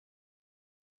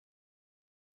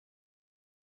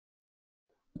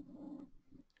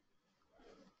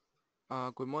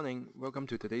Good morning. Welcome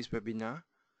to today's webinar.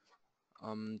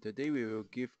 Today we will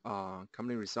give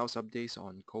company results updates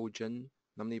on Cogent,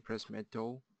 nominee Precious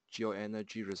Metal, Geo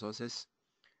Energy Resources,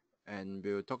 and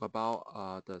we will talk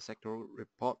about the sectoral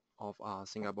report of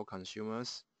Singapore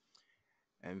consumers.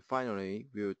 And finally,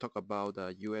 we will talk about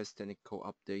the US technical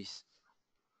updates.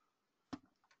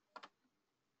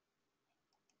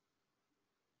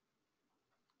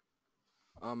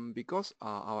 Because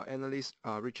our analyst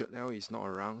Richard Liao is not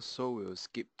around, so we'll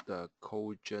skip the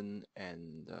Cogent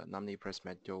and the nominee Precious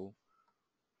Metal.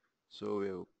 So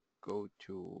we'll go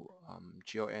to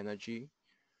Geo Energy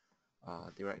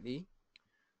directly.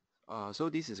 So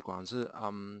this is Guangzhi.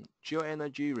 Geo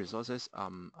Energy Resources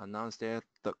announced their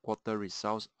third quarter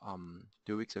results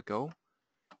 2 weeks ago.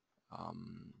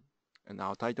 And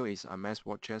our title is Mass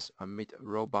Watches Amid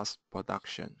Robust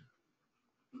Production.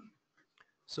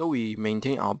 So we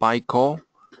maintain our buy call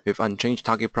with unchanged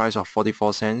target price of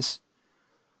 44 cents.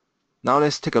 Now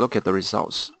let's take a look at the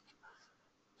results.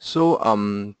 So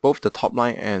both the top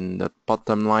line and the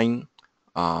bottom line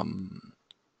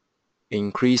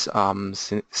increased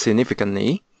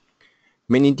significantly,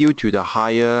 mainly due to the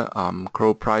higher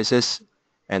crude prices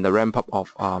and the ramp up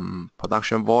of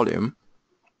production volume.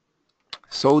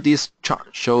 So this chart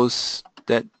shows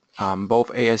that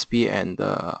both ASP and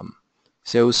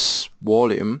sales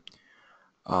volume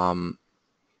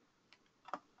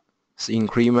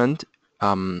increment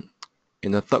in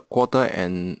the third quarter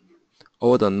and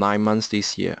over the 9 months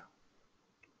this year.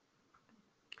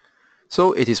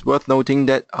 So it is worth noting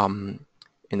that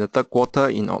in the third quarter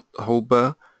in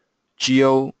October,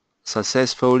 Geo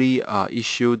successfully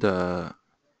issued a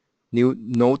new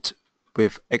note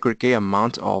with aggregate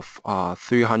amount of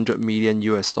 $300 million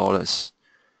US.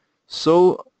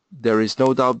 So there is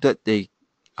no doubt that they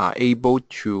are able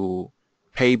to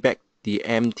pay back the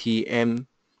MTM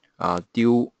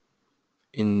due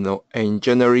in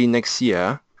January next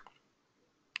year,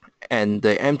 and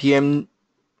the MTM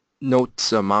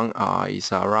notes amount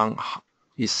is around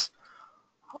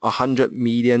 100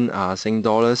 million Sing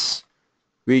dollars,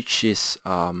 which is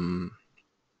around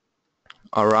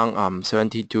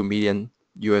 72 million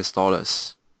US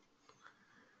dollars.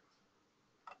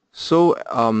 So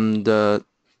the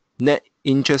net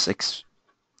interest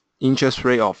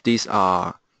rate of this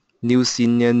new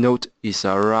senior note is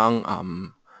around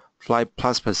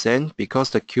 5+% because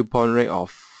the coupon rate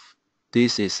of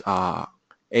this is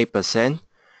 8%.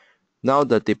 Now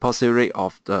the deposit rate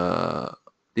of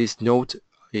this note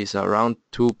is around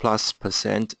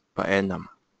 2+% per annum.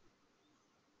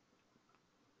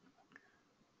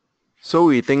 So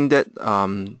we think that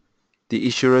the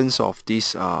issuance of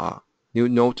this new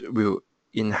note will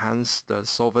enhance the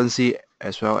solvency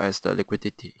as well as the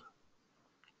liquidity.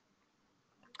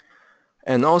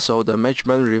 And also the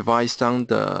management revised down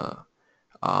the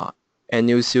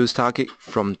annual sales target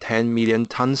from 10 million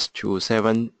tons to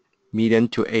 7 million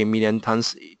to 8 million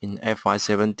tons in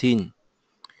FY17.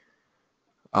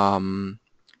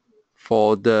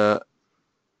 For the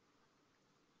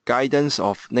guidance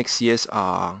of next year's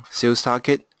sales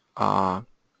target,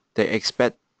 they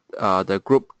expect the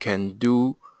group can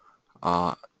do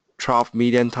 12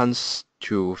 million tons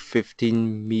to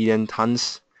 15 million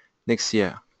tons next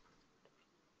year.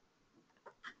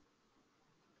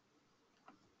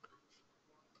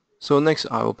 So next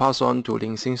I will pass on to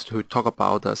Ling Xin to talk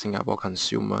about the Singapore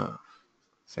consumer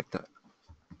sector.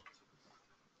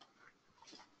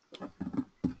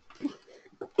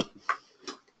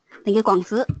 Thank you,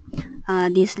 Guangzhi.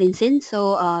 This is Lin Xin.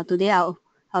 So today I'll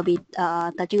be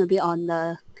touching a bit on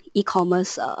the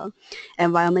e-commerce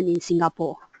environment in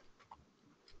Singapore.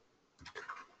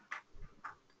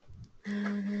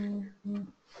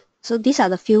 So these are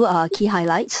the few key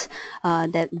highlights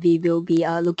that we will be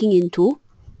looking into.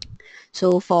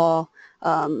 So for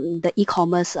the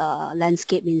e-commerce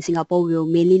landscape in Singapore, we will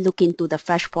mainly look into the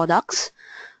fresh products,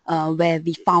 where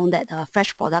we found that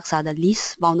fresh products are the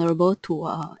least vulnerable to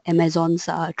Amazon's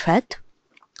threat.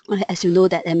 As you know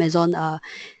that Amazon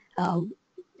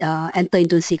entered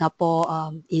into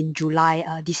Singapore in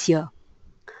July this year.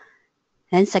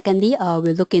 And secondly, we'll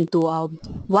look into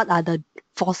what are the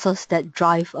forces that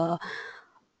drive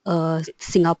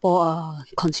Singapore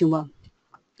consumer.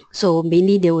 So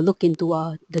mainly they will look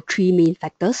into the three main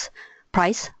factors: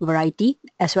 price, variety,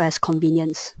 as well as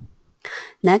convenience.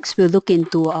 Next, we'll look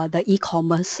into the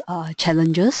e-commerce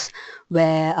challenges,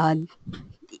 where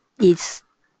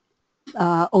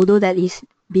although that is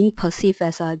being perceived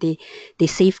as they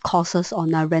save costs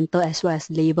on rental as well as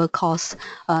labor costs,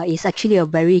 it's actually a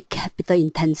very capital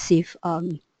intensive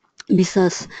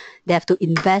business, they have to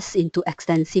invest into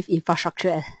extensive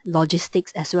infrastructure,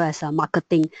 logistics, as well as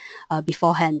marketing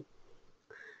beforehand.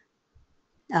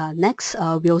 Next,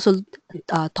 we also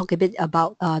talk a bit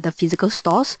about the physical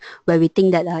stores, where we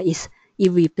think that is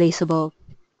irreplaceable.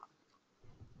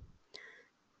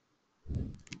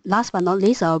 Last but not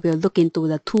least, we'll look into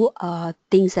the two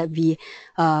things that we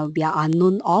are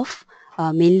unknown of,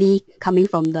 mainly coming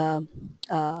from the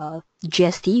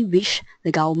GST, which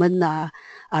the government are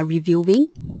reviewing.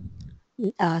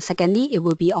 Secondly, it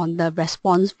will be on the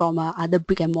response from other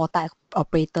brick and mortar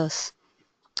operators.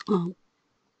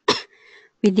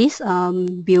 With this,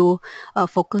 we'll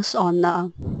focus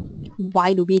on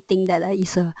why do we think that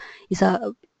is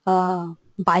a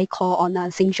buy call on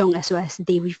Sheng Siong as well as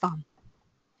Dairy Farm.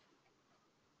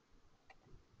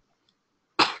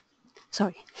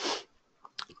 Sorry.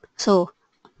 So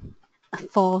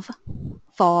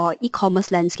for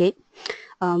e-commerce landscape,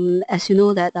 as you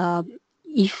know that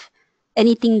if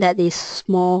anything that is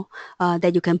small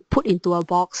that you can put into a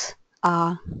box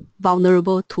are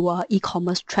vulnerable to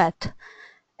e-commerce threat.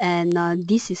 And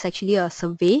this is actually a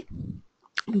survey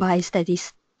by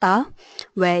Statista,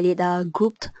 where it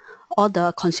grouped all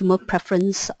the consumer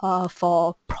preference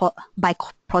by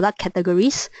product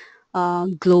categories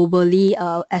globally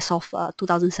as of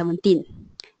 2017.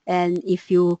 And if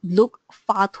you look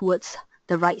far towards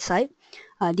the right side,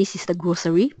 this is the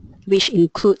grocery, which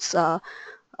includes the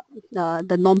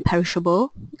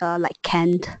non-perishable like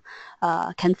canned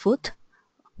food,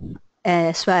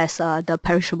 as well as the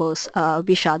perishables,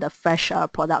 which are the fresh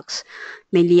products,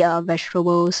 mainly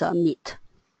vegetables, meat.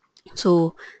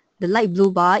 So the light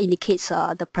blue bar indicates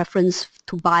the preference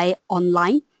to buy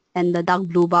online, and the dark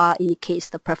blue bar indicates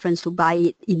the preference to buy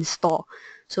it in store.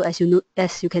 So as you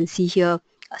can see here,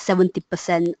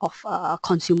 70% of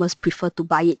consumers prefer to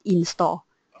buy it in store.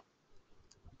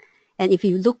 And if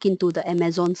you look into the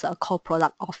Amazon's core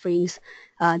product offerings,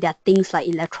 there are things like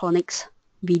electronics,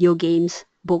 video games,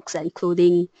 books, and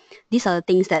clothing. These are the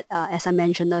things that, as I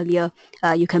mentioned earlier,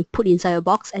 you can put inside a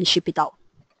box and ship it out.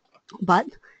 But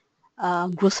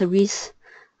groceries,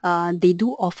 they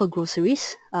do offer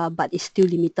groceries, but it's still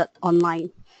limited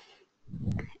online.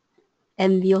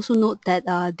 And we also note that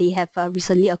they have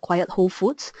recently acquired Whole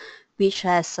Foods, which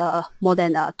has more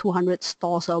than 200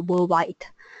 stores worldwide.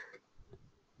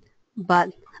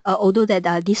 But although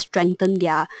that this strengthened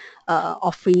their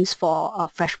offerings for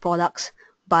fresh products,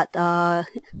 but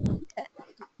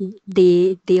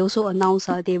they also announced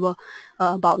there were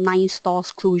about 9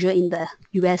 stores closure in the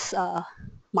US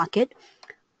market.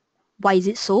 Why is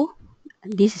it so?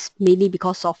 This is mainly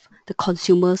because of the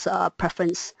consumers'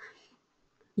 preference.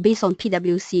 Based on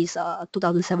PwC's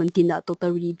 2017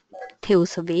 total retail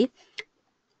survey,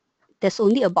 there's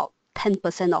only about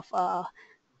 10% of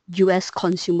US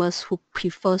consumers who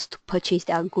prefers to purchase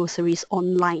their groceries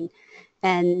online,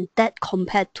 and that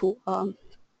compared to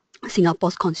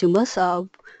Singapore's consumers,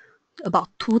 about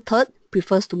 2/3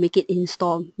 prefers to make it in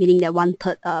store, meaning that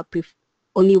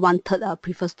only 1/3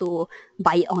 prefers to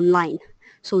buy it online.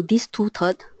 So these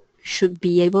 2/3 should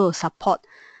be able to support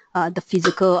the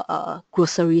physical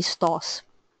grocery stores.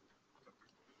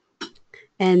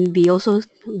 And we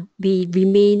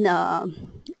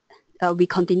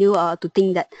continue to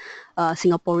think that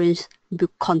Singaporeans will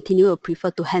continue to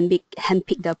prefer to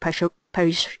handpick the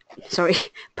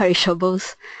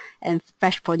perishables and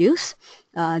fresh produce.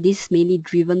 This is mainly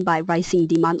driven by rising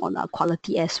demand on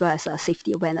quality as well as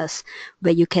safety awareness,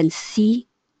 where you can see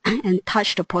and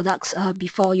touch the products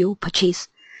before you purchase.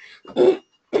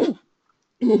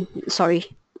 Sorry.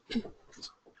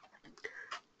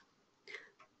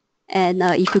 And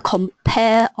if you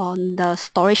compare on the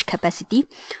storage capacity,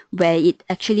 where it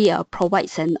actually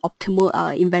provides an optimal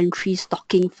inventory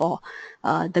stocking for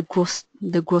the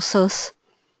grocers.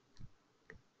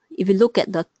 If you look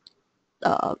at the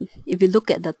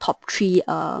top 3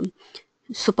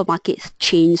 supermarket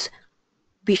chains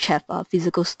which have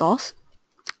physical stores,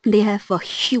 they have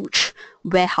huge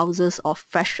warehouses of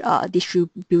fresh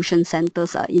distribution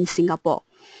centers in Singapore.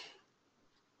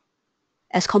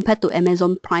 As compared to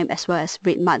Amazon Prime as well as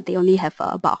RedMart, they only have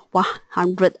about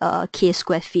 100k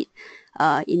square feet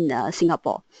in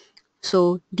Singapore.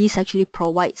 So this actually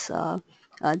provides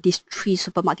these 3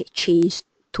 supermarket chains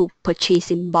to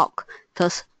purchase in bulk,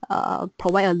 thus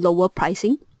provide a lower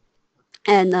pricing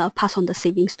and pass on the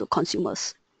savings to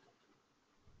consumers.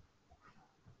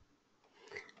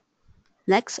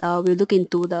 Next, we'll look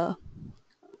into the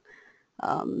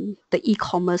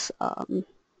e-commerce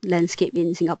landscape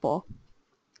in Singapore.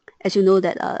 As you know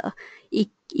that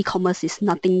e-commerce is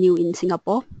nothing new in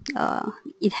Singapore.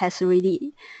 It has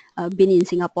already been in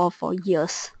Singapore for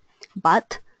years,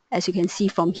 but as you can see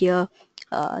from here,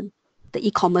 the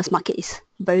e-commerce market is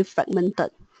very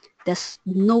fragmented. There's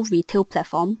no retail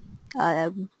platform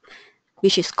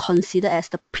which is considered as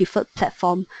the preferred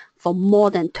platform for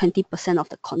more than 20% of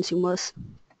the consumers.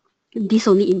 This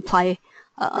only implies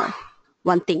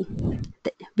one thing,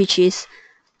 which is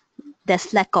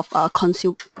there's lack of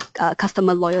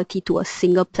customer loyalty to a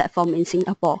single platform in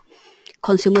Singapore.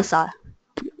 Consumers are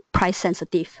price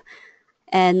sensitive,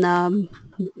 and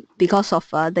because of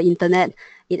the internet,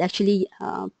 it actually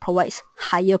provides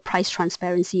higher price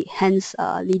transparency, hence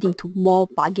leading to more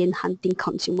bargain hunting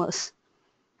consumers.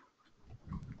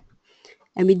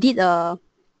 And we did a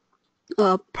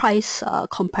price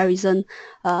comparison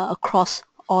across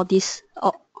all these,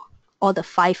 all the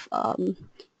 5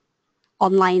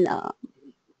 online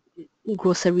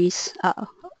groceries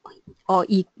or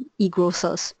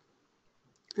e-grocers.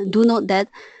 Do note that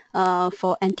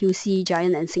for NTUC,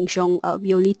 Giant, and Sheng Siong,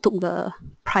 we only took the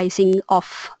pricing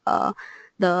of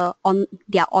their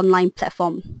online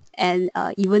platform, and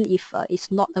even if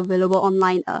it's not available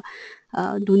online,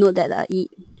 do note that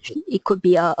it could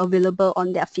be available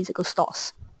on their physical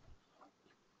stores.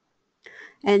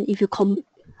 And if you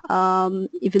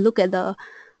look at the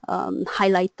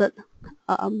highlighted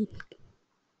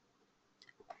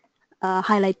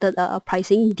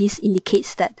pricing, this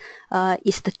indicates that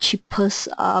it's the cheapest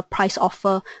price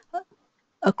offer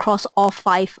across all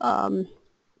 5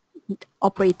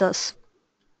 operators.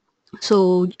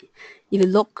 So if you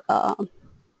look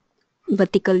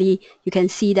vertically, you can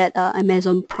see that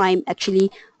Amazon Prime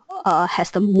actually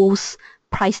has the most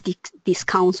price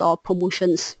discounts or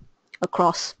promotions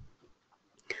across.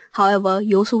 However,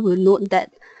 you also will note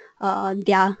that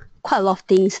there are quite a lot of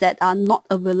things that are not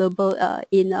available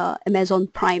in Amazon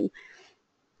Prime.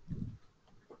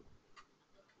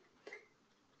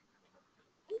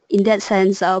 In that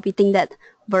sense, we think that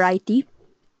variety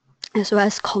as well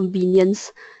as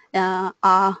convenience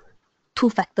are 2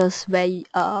 factors where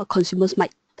consumers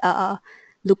might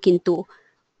look into.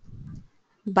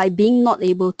 By being not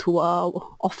able to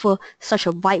offer such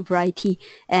a wide variety,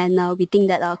 and we think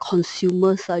that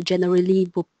consumers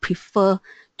generally would prefer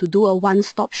to do a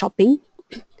one-stop shopping,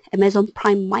 Amazon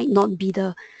Prime might not be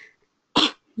the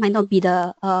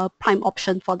prime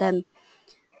option for them.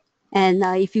 And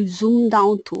if you zoom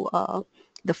down to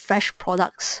the fresh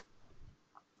products,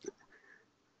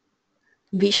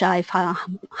 which I've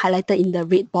highlighted in the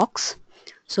red box,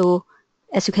 so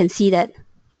as you can see that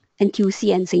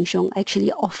NTUC and Sheng Siong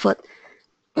actually offered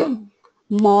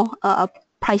more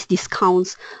price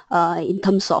discounts in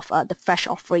terms of the fresh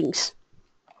offerings.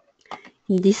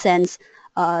 In this sense,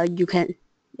 you can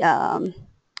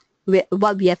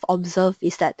what we have observed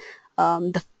is that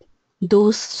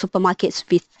those supermarkets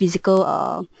with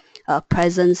physical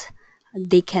presence,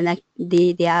 they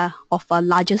are of a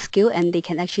larger scale, and they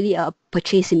can actually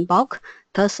purchase in bulk,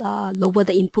 thus lower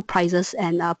the input prices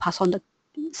and pass on the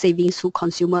savings to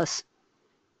consumers.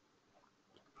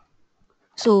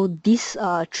 So these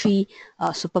 3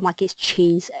 supermarket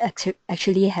chains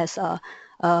actually has a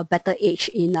better edge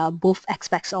in both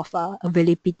aspects of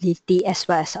availability as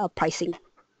well as pricing.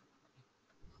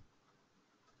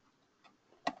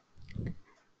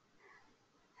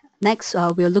 Next,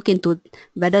 we'll look into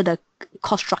whether the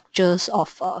cost structures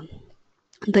of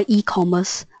the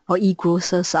e-commerce or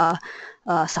e-grocers are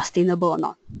sustainable or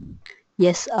not.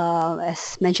 Yes,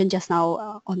 as mentioned just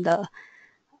now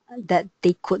that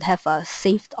they could have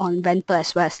saved on rental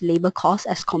as well as labor costs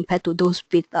as compared to those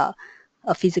with a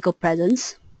physical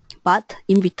presence. But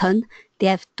in return, they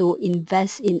have to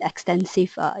invest in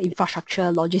extensive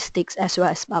infrastructure, logistics, as well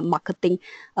as marketing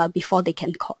before they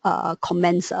can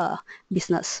commence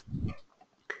business.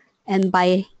 And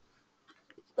by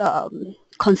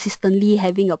consistently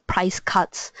having a price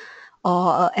cuts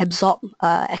or absorb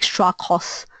extra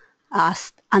costs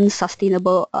as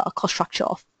unsustainable cost structure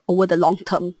over the long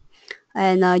term.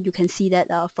 And you can see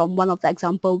that from one of the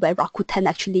example where Rakuten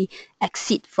actually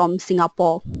exit from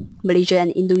Singapore, Malaysia,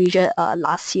 and Indonesia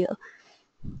last year.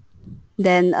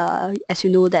 Then, as you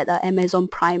know, that Amazon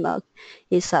Prime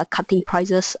is cutting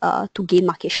prices to gain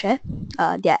market share.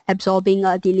 They are absorbing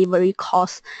delivery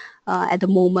costs at the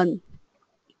moment.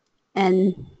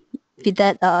 And with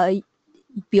that,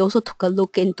 we also took a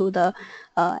look into the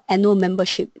annual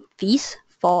membership fees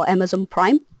for Amazon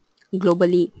Prime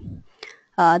globally.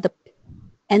 The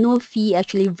annual fee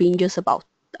actually ranges about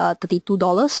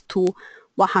 $32 to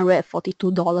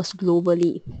 $142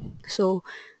 globally. So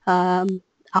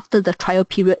after the trial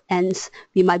period ends,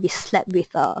 we might be slapped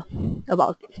with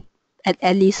about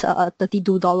at least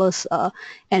 $32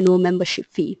 annual membership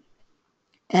fee.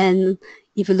 And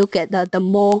if you look at the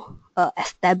more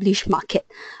established market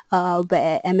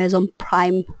where Amazon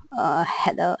Prime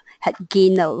had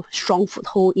gained a strong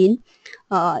foothold in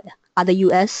other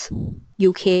US,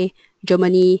 UK,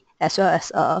 Germany, as well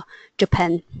as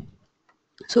Japan.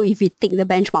 So if we take the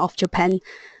benchmark of Japan,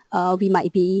 we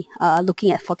might be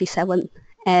looking at 47,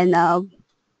 and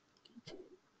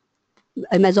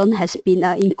Amazon has been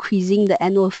increasing the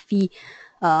annual fee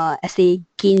as they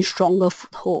gain stronger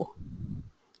foothold,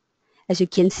 as you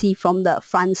can see from the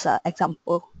France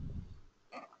example.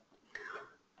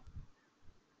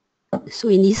 So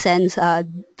in this sense,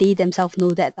 they themselves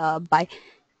know that by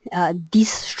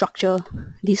this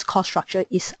cost structure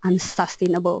is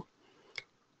unsustainable.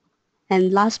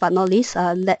 And last but not least,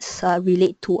 let's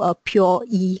relate to a pure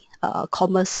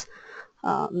e-commerce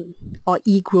or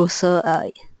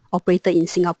e-grocer operator in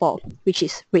Singapore, which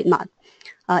is RedMart.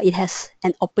 It has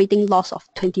an operating loss of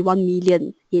 21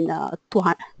 million in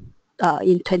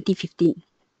 2015,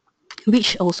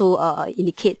 which also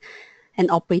indicate an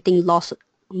operating loss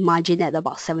margin at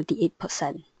about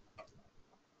 78%.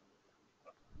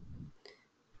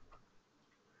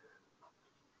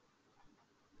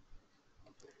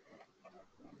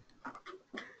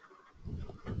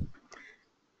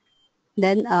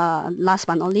 Then last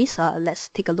but not least, let's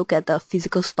take a look at the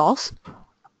physical stores.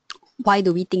 Why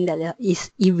do we think that it is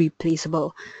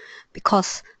irreplaceable?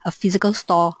 Because a physical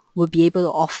store will be able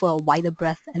to offer a wider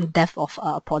breadth and depth of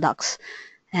products.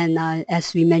 And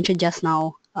as we mentioned just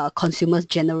now, consumers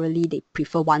generally, they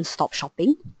prefer one-stop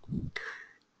shopping.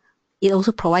 It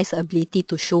also provides the ability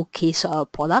to showcase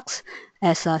products,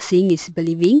 as seeing is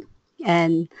believing,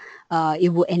 and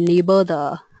it will enable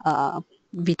the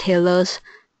retailers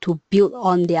to build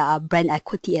on their brand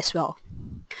equity as well.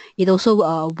 It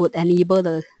also would enable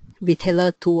the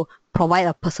retailer to provide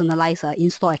a personalized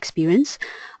in-store experience,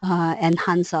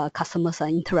 enhance customers'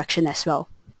 interaction as well.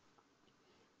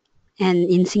 And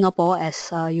in Singapore,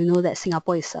 as you know, that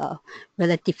Singapore is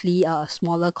relatively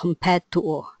smaller compared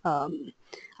to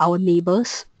our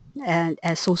neighbors, and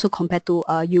as also compared to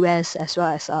US as well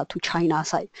as to China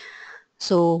side.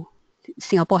 So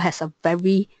Singapore has a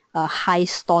very high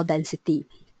store density.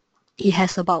 It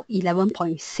has about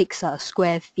 11.6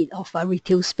 square feet of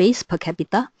retail space per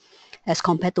capita, as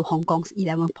compared to Hong Kong's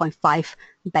 11.5,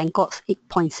 Bangkok's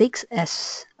 8.6,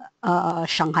 as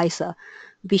Shanghai's,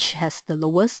 which has the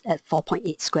lowest at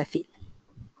 4.8 square feet.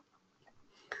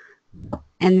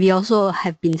 And we also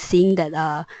have been seeing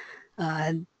that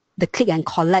the click and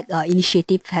collect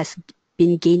initiative has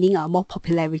been gaining more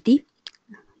popularity.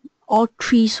 All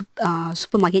three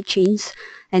supermarket chains,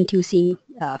 NTUC,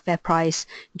 FairPrice,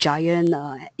 Giant,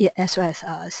 as well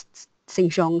as Sheng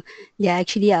Siong, they are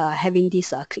actually having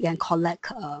this click and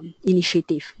collect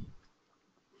initiative.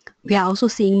 We are also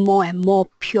seeing more and more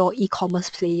pure e-commerce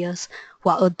players who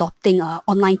are adopting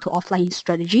online to offline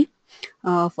strategy.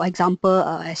 For example,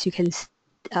 as you can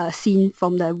see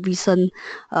from the recent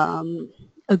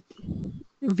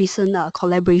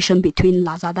collaboration between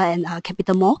Lazada and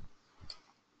Capital Mall.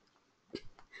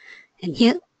 And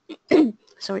here,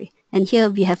 sorry, and here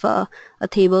we have a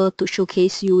table to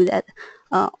showcase you that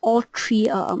all three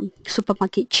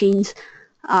supermarket chains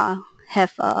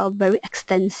have a very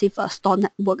extensive store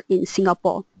network in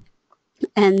Singapore,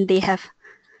 and they have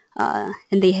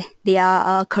they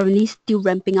are currently still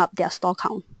ramping up their store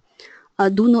count.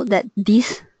 Do note that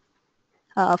these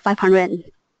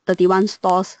 531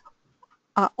 stores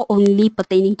are only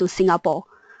pertaining to Singapore.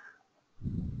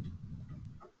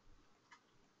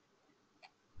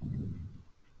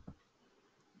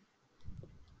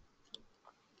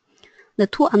 The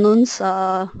two unknowns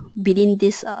within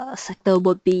this sector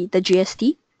would be the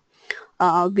GST,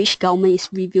 which government is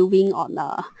reviewing on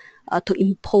to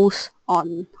impose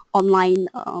on online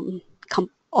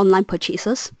online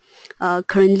purchases.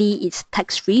 Currently, it's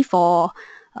tax-free for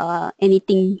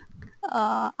anything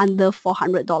under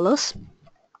 $400.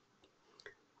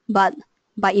 But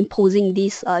by imposing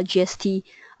this GST,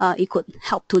 it could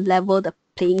help to level the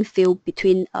playing field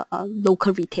between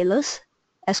local retailers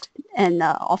and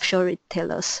offshore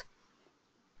retailers.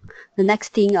 The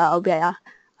next thing we are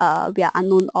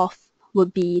unknown of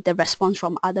would be the response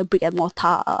from other brick and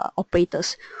mortar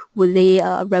operators. Will they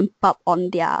ramp up on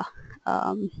their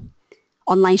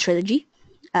online strategy?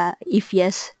 If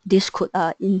yes, this could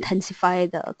intensify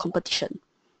the competition.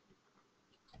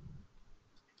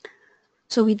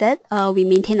 So with that, we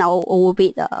maintain our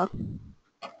overweight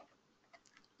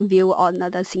view on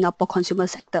the Singapore consumer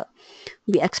sector.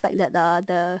 We expect that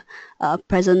the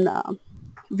present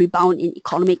rebound in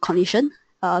economic condition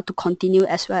to continue,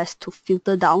 as well as to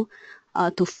filter down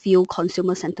to fuel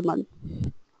consumer sentiment.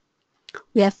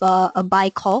 We have a buy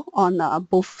call on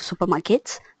both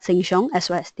supermarkets, Sheng Siong as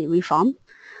well as Dairy Farm.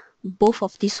 Both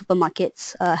of these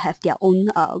supermarkets have their own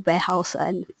warehouse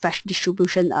and fresh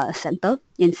distribution center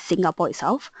in Singapore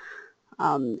itself.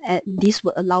 And this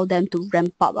would allow them to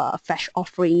ramp up fresh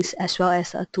offerings as well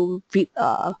as to reap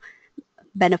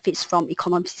benefits from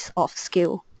economies of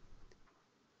scale.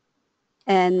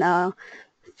 And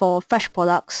for fresh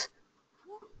products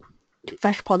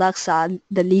are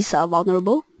the least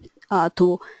vulnerable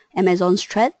to Amazon's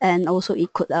threat, and also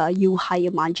it could yield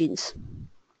higher margins.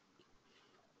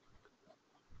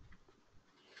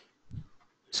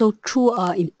 So through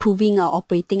improving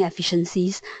operating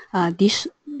efficiencies, this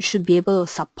should be able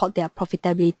to support their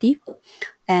profitability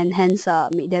and hence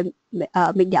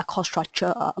make their cost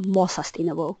structure more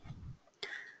sustainable.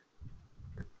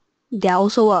 They are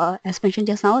also, as mentioned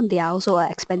just now, they are also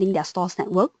expanding their stores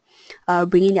network,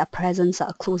 bringing their presence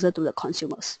closer to the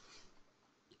consumers.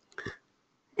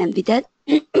 And with that,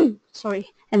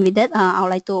 I would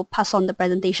like to pass on the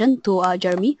presentation to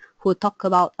Jeremy, who will talk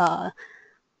about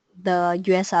the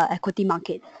US equity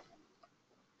market.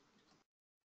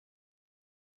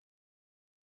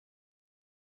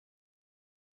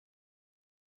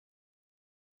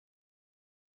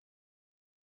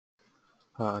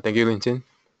 Thank you, Linton.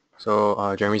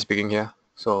 So Jeremy speaking here.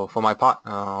 So for my part,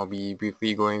 I'll be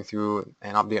briefly going through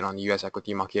an update on the US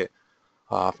equity market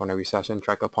from the recession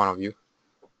tracker point of view.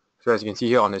 So as you can see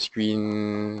here on the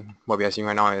screen, what we are seeing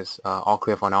right now is all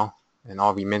clear for now and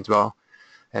all remains well.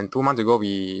 And 2 months ago,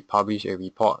 we published a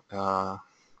report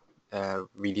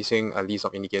releasing a list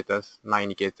of indicators, 9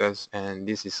 indicators, and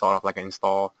this is sort of like an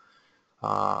install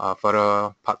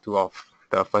further part 2 of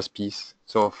the first piece.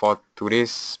 So for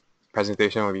today's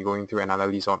presentation, we'll be going through another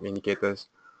list of indicators,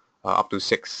 up to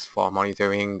 6 for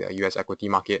monitoring the US equity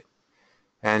market.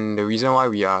 And the reason why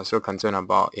we are so concerned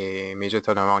about a major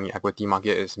turnaround in the equity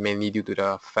market is mainly due to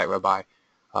the fact whereby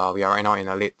we are right now in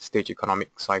a late stage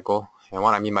economic cycle. And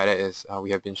what I mean by that is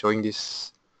we have been showing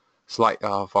this slide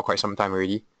for quite some time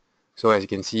already. So as you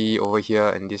can see over here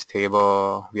in this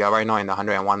table, we are right now in the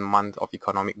 101 month of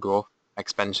economic growth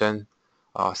expansion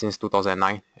since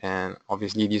 2009. And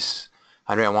obviously this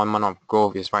 101 month of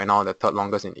growth is right now the third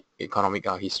longest in economic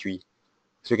history.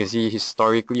 So you can see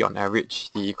historically on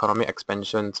average, the economic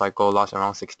expansion cycle lasts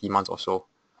around 60 months or so.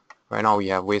 Right now we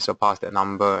have way surpassed that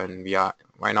number and we are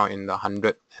right now in the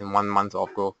 101 months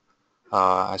of growth,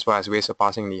 as well as way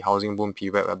surpassing the housing boom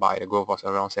period whereby the growth was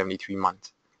around 73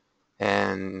 months.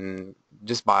 And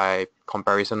just by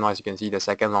comparison wise, you can see the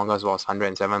second longest was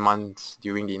 107 months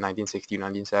during the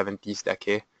 1960-1970s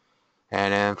decade,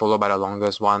 and then followed by the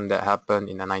longest one that happened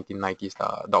in the 1990s,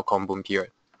 the dot-com boom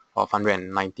period of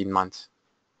 119 months.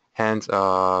 Hence,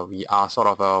 we are sort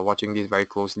of watching this very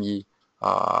closely.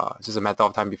 It's just a matter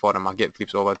of time before the market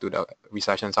flips over to the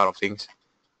recession side of things.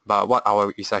 But what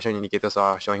our recession indicators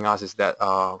are showing us is that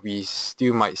we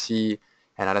still might see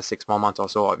another 6 more months or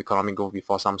so of economic growth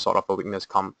before some sort of a weakness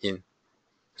come in.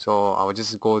 So I will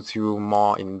just go through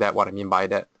more in depth what I mean by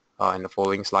that in the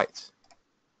following slides.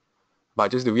 But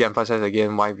just to re-emphasize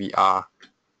again why we are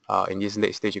in this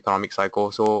late stage economic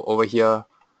cycle. So over here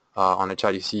on the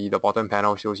chart, you see the bottom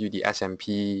panel shows you the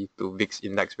S&P to VIX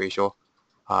index ratio.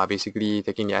 Basically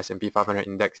taking the S&P 500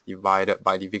 index divided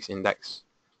by the VIX index,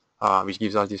 which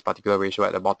gives us this particular ratio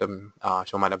at the bottom,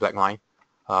 shown by the black line.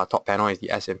 Top panel is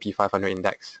the S&P 500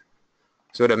 index.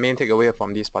 So the main takeaway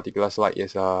from this particular slide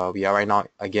is we are right now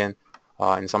again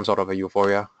in some sort of a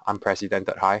euphoria,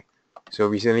 unprecedented high. So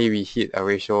recently we hit a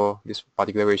ratio, this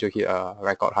particular ratio hit a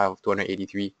record high of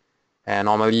 283. And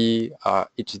normally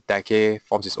each decade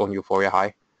forms its own euphoria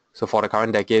high. So for the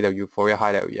current decade, the euphoria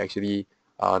high that we actually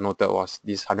noted was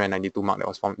this 192 mark that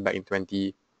was formed back in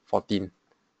 2014.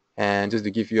 And just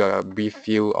to give you a brief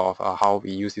feel of how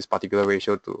we use this particular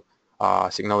ratio to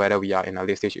signal whether we are in a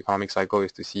late stage economic cycle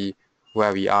is to see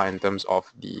where we are in terms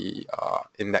of the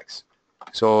index.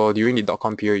 So during the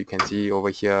dot-com period, you can see over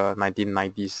here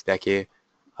 1990s decade,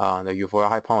 the euphoria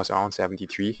high point was around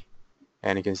 73.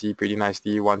 And you can see pretty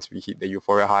nicely once we hit the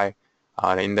euphoria high,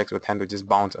 the index will tend to just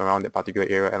bounce around that particular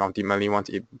area, and ultimately once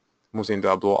it moves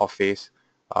into a blow-off phase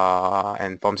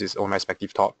and forms its own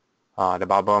respective top, the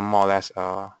bubble more or less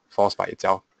falls by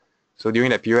itself. So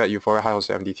during that period, euphoria high was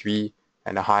 73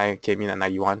 and the high came in at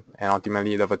 91, and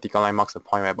ultimately the vertical line marks the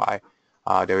point whereby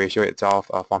the ratio itself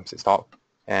forms its top.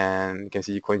 And you can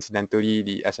see coincidentally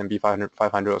the S&P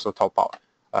 500 also topped out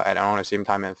at around the same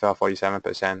time and fell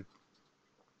 47%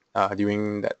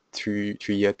 during that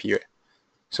three-year period.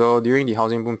 So during the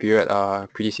housing boom period,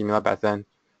 pretty similar pattern.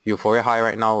 Euphoria high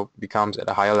right now becomes at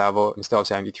a higher level. Instead of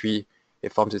 73,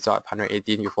 it forms itself at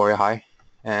 118 euphoria high.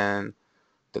 And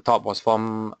The top was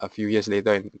formed a few years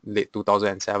later in late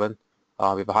 2007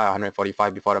 with a high of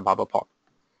 145 before the bubble popped.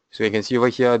 So you can see over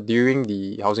here during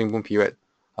the housing boom period,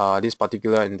 this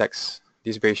particular index,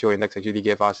 this ratio index actually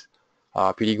gave us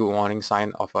a pretty good warning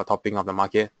sign of a topping of the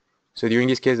market. So during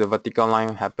this case, the vertical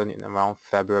line happened in around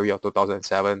February of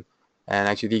 2007 and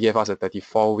actually gave us a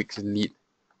 34 weeks lead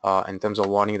in terms of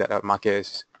warning that the market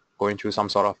is going through some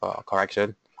sort of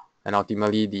correction. And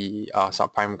ultimately, the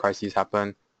subprime crisis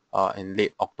happened in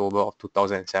late October of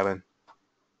 2007.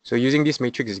 So using this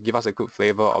matrix gives us a good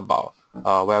flavor about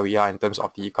where we are in terms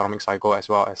of the economic cycle, as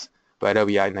well as whether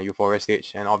we are in a euphoria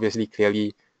stage. And obviously,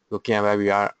 clearly looking at where we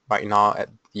are right now at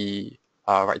the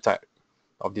right side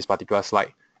of this particular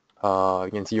slide, you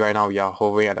can see right now we are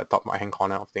hovering at the top right hand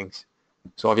corner of things.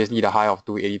 So obviously the high of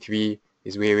 283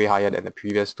 is way higher than the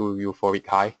previous two euphoric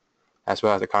high, as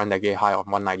well as the current decade high of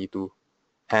 192.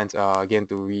 Hence, again,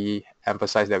 to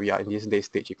re-emphasize that we are in this late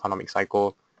stage economic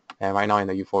cycle and right now in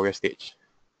the euphoria stage.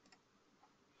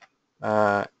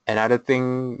 Another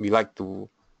thing we like to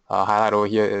highlight over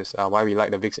here is why we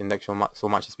like the VIX index so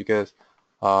much is because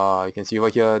you can see over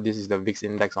here, this is the VIX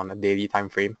index on the daily time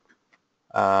frame.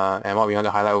 And what we want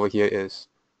to highlight over here is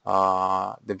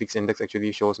the VIX index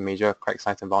actually shows major crack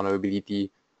signs and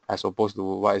vulnerability as opposed to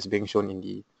what is being shown in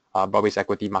the broad-based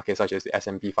equity market, such as the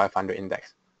S&P 500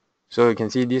 index. So you can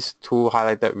see these two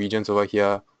highlighted regions over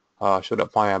here show the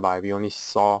point whereby we only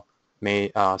saw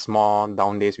small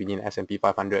down days within the S&P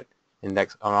 500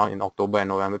 index around in October and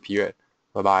November period,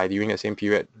 whereby during the same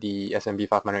period, the S&P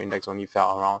 500 index only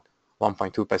fell around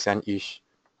 1.2%-ish.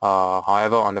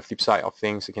 However, on the flip side of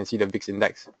things, you can see the VIX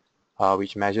index,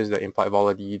 which measures the implied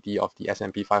volatility of the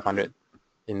S&P 500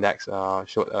 index,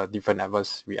 showed a different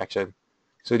adverse reaction.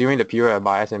 So during the period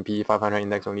whereby S&P 500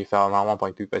 index only fell around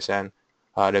 1.2%,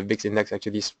 the VIX index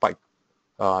actually spiked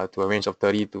to a range of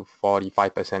 30 to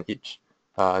 45% each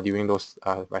during those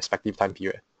respective time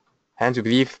period. Hence, we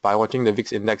believe by watching the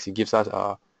VIX index, it gives us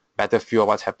a better feel of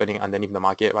what's happening underneath the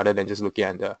market rather than just looking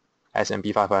at the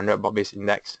S&P 500 broad-based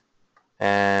index.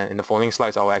 And in the following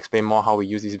slides, I will explain more how we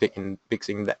use this VIX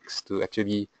index to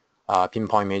actually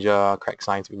pinpoint major crack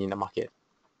signs within the market.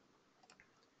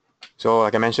 So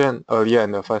like I mentioned earlier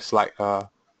in the first slide,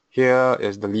 here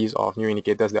is the list of new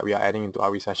indicators that we are adding into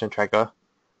our recession tracker.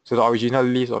 So the original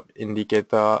list of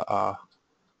indicator,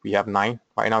 we have 9.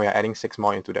 Right now we are adding 6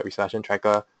 more into the recession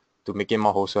tracker to make it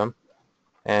more wholesome.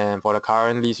 And for the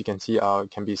current list, you can see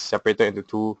it can be separated into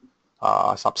 2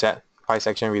 subset, price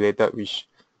action related, which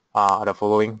are the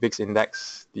following: VIX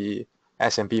index, the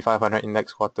S&P 500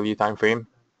 index quarterly time frame,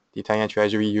 the 10-year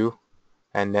treasury yield,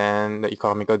 and then the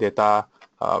economical data,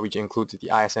 which includes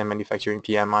the ISM manufacturing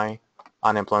PMI,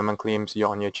 unemployment claims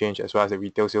year-on-year change, as well as the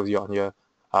retail sales year-on-year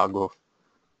growth.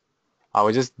 I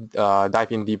will just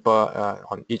dive in deeper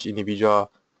on each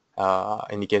individual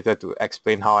indicator to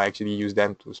explain how I actually use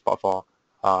them to spot for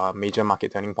major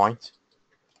market turning points.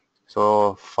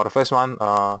 So for the first one,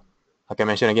 like I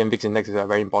mentioned again, VIX index is a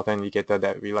very important indicator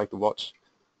that we like to watch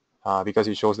because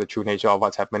it shows the true nature of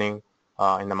what's happening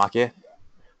in the market.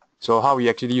 So how we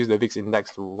actually use the VIX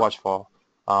index to watch for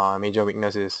major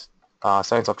weaknesses,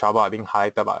 signs of trouble are being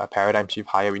highlighted by a paradigm shift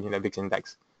higher within the VIX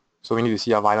index. So we need to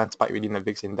see a violent spike within the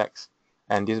VIX index,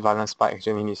 and this violent spike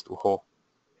actually needs to hold.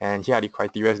 And here are the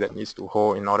criteria that needs to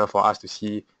hold in order for us to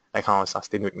see that kind of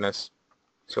sustained weakness.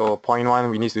 So point 1,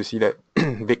 we need to see that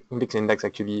VIX index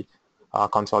actually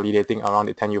consolidating around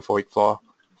the 10 euphoric floor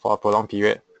for a prolonged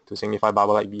period to signify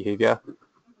bubble-like behavior.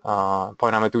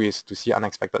 Point number 2 is to see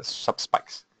unexpected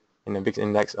sub-spikes in the VIX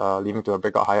index leading to a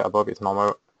breakout higher above its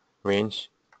normal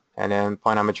range. And then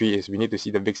point number 3 is we need to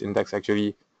see the VIX index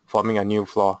actually forming a new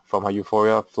floor from a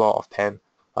euphoria floor of 10,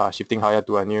 shifting higher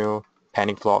to a new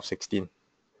panic floor of 16.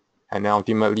 And then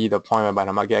ultimately the point whereby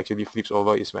the market actually flips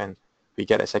over is when we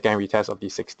get a second retest of the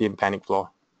 16 panic floor.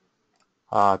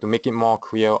 To make it more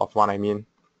clear of what I mean,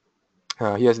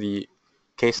 here's the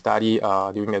case study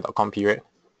during the dot-com period.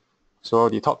 So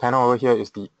the top panel over here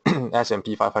is the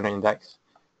S&P 500 index,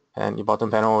 and the bottom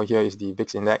panel over here is the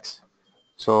VIX index.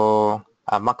 So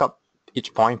I mark up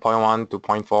each point 1 to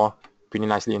point 4 pretty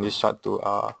nicely in this chart to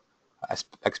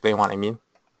explain what I mean.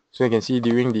 So you can see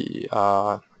during the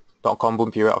dot-com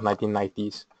boom period of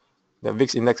 1990s, the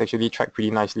VIX index actually tracked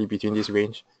pretty nicely between this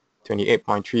range,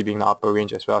 28.3 being the upper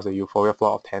range, as well as the euphoria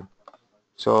floor of 10.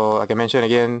 So like I mentioned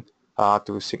again,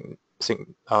 to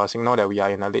signal that we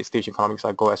are in a late stage economic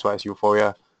cycle as well as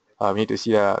euphoria, we need to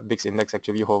see the VIX index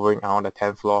actually hovering around the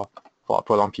 10th floor for a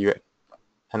prolonged period.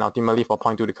 And ultimately for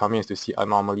point 2 to come in is to see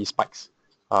anomaly spikes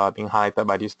being highlighted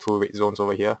by these 2 red zones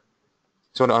over here.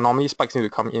 So the anomaly spikes need to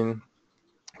come in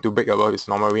to break above its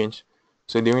normal range.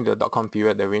 So during the dot-com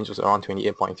period, the range was around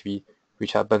 28.3,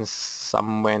 which happened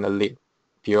somewhere in the late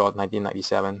period of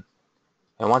 1997.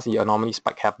 And once the anomaly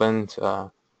spike happened,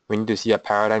 we need to see a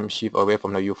paradigm shift away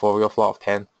from the euphoria floor of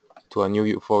 10 to a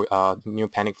new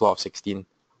panic floor of 16.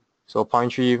 So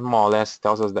point 3 more or less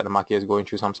tells us that the market is going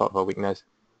through some sort of a weakness.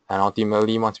 And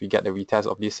ultimately, once we get the retest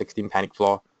of this 16 panic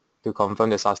floor to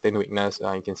confirm the sustained weakness,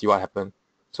 you can see what happened.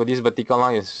 So this vertical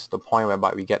line is the point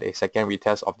whereby we get a second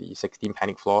retest of the 16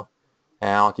 panic floor.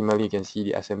 And ultimately, you can see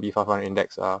the S&P 500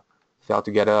 index fell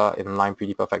together in line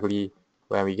pretty perfectly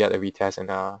when we get a retest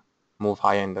and move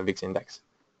higher in the VIX index.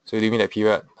 So during that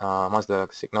period, once the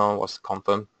signal was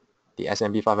confirmed, the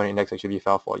S&P 500 index actually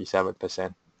fell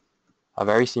 47%. A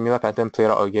very similar pattern played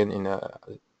out again in the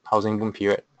housing boom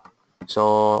period. So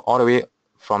all the way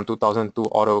from 2002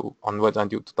 onwards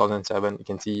until 2007, you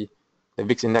can see the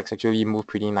VIX index actually moved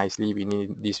pretty nicely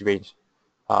within this range,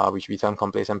 which we term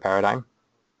complacent paradigm.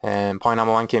 And point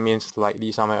number 1 came in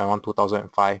slightly somewhere around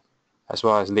 2005, as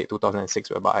well as late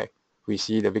 2006, whereby we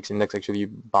see the VIX index actually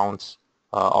bounce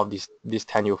off this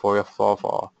 10 euphoria floor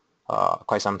for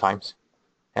quite some times.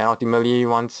 And ultimately,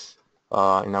 once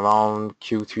in around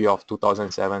Q3 of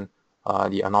 2007,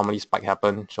 the anomaly spike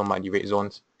happened, shown by the red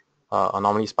zones.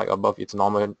 Anomaly spike above its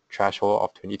normal threshold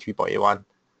of 23.81.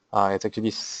 It's actually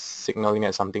signaling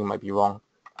that something might be wrong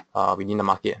within the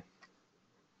market.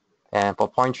 And for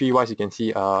point 3 wise, you can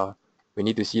see we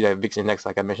need to see the VIX index,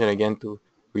 like I mentioned again, to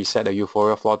reset the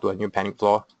euphoria floor to a new panic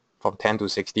floor from 10 to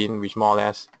 16, which more or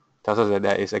less tells us that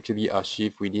there is actually a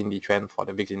shift within the trend for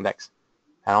the VIX index.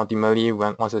 And ultimately,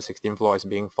 once the 16th floor is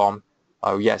being formed,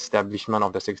 re-establishment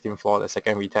of the 16th floor, the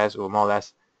second retest will more or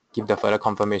less give the further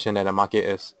confirmation that the market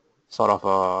is sort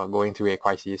of going through a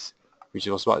crisis, which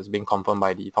is what is being confirmed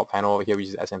by the top panel over here, which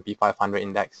is S&P 500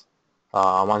 index.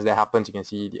 Once that happens, you can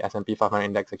see the S&P 500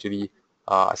 index actually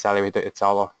accelerated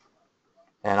itself.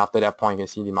 And after that point, you can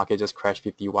see the market just crashed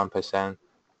 51%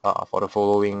 for the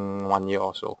following 1 year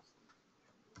or so.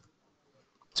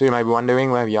 So you might be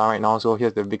wondering where we are right now. So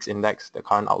here's the VIX index, the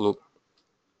current outlook.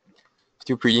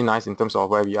 Still pretty nice in terms of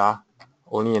where we are,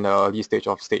 only in the early stage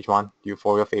of stage 1, the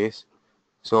euphoria phase.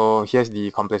 So here's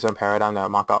the complacent paradigm that I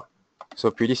mark out.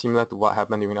 So pretty similar to what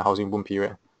happened during the housing boom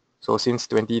period. So since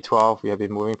 2012, we have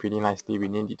been moving pretty nicely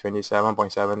within the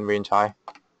 27.7 range high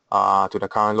to the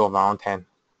current low of around 10.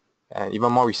 And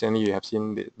even more recently, you have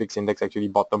seen the VIX index actually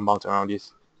bottom bounce around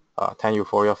this 10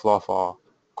 euphoria floor for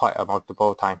quite a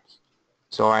multiple times.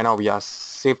 So right now, we are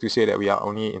safe to say that we are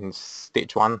only in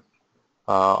stage 1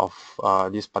 of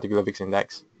this particular VIX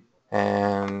index.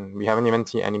 And we haven't even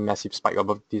seen any massive spike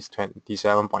above this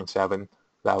 27.7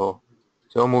 level.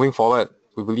 So moving forward,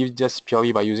 we believe just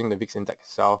purely by using the VIX index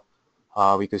itself,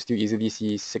 we could still easily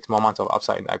see 6 more months of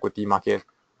upside in the equity market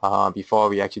before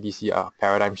we actually see a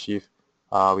paradigm shift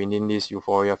within this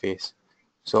euphoria phase.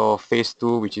 So phase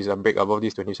 2, which is a break above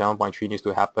this 27.3, needs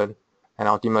to happen, and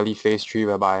ultimately phase 3,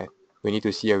 whereby we need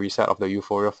to see a reset of the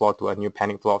euphoria floor to a new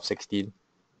panic floor of 16.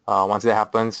 Once that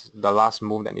happens, the last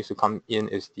move that needs to come in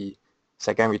is the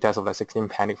second retest of the 16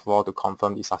 panic floor to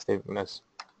confirm the sustained weakness.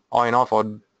 All in all,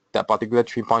 for that particular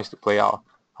 3 points to play out,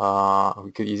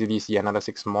 we could easily see another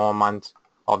 6 more months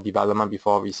of development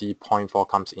before we see point 4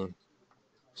 comes in.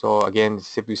 So again, it's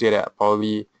safe to say that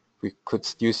probably we could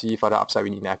still see further upside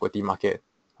within the equity market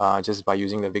just by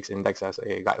using the VIX index as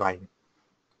a guideline.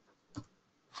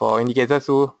 For indicator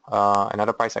 2,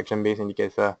 another price action based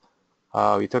indicator,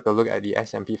 we took a look at the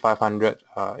S&P 500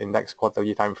 index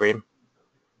quarterly time frame.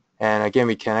 And again,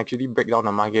 we can actually break down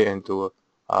the market into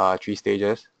 3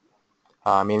 stages.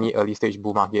 Mainly early stage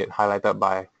bull market highlighted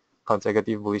by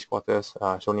consecutive bullish quarters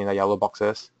shown in the yellow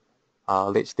boxes.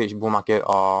 Late stage bull market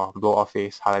or blow off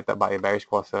phase highlighted by a bearish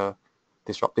quarter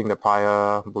disrupting the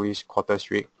prior bullish quarter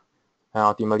streak. And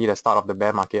ultimately the start of the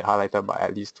bear market highlighted by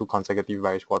at least 2 consecutive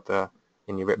bearish quarters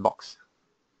in the red box.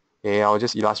 Okay, I'll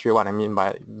just illustrate what I mean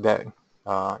by that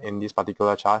in this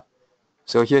particular chart.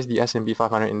 So here's the S&P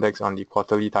 500 index on the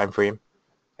quarterly time frame,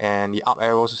 and the up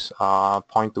arrows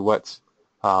point towards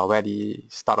where the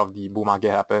start of the bull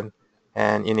market happened.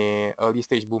 And in a early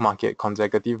stage bull market,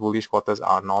 consecutive bullish quarters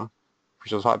are norm,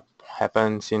 which was what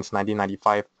happened since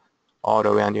 1995 all the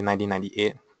way until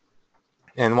 1998.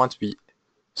 And once we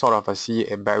sort of see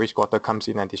a bearish quarter comes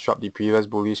in and disrupt the previous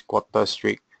bullish quarter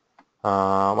streak,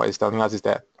 what it's telling us is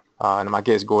that the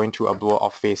market is going through a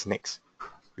blow-off phase next,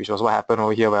 which was what happened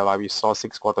over here, whereby we saw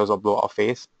 6 quarters of blow-off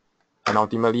phase, and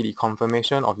ultimately the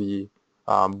confirmation of the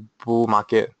bull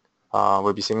market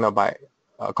will be signaled by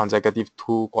consecutive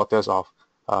 2 quarters of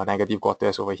negative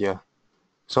quarters over here.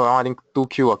 So I think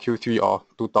 2Q or Q3 or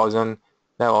 2000,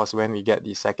 that was when we get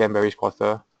the second bearish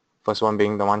quarter, first one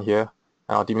being the one here,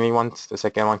 And ultimately, once the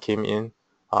second one came in,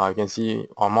 you can see,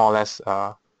 or more or less,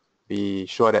 be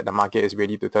sure that the market is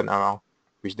ready to turn around,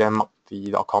 which then marked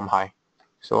the dot-com high.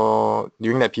 So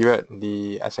during that period,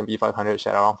 the S&P 500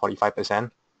 shed around 45%,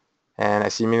 and a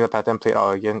similar pattern played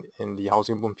out again in the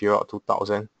housing boom period of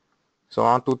 2000. So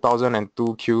around 2002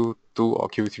 Q2 or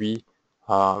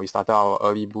Q3, we started our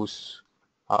early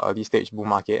stage bull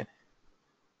market.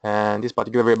 And this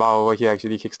particular red bar over here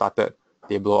actually kickstarted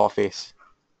the blow-off phase,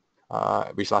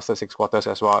 which lasted 6 quarters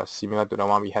as well, similar to the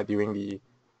one we had during the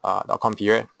dot-com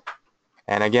period.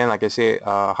 And again, like I said,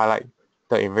 highlight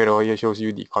in red over here shows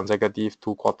you the consecutive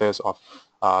 2 quarters of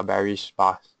bearish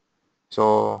bars.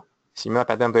 So similar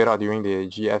pattern played out during the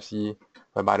GFC,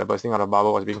 whereby the bursting of the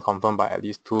bubble was being confirmed by at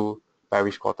least 2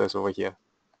 bearish quarters over here,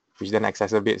 which then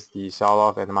exacerbates the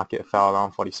sell-off, and the market fell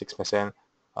around 46%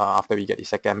 after we get the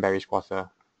second bearish quarter.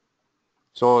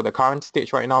 So the current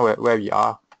stage right now where we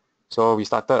are, so we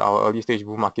started our early stage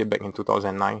bull market back in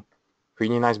 2009,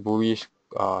 pretty nice bullish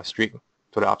streak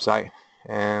to the upside,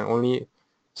 and only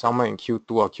somewhere in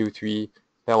Q2 or Q3,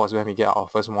 that was when we get our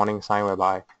first warning sign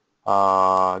whereby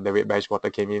the red bearish quarter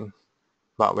came in.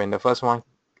 But when the first one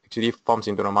actually forms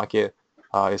into the market,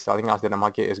 it's telling us that the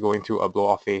market is going through a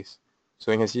blow-off phase.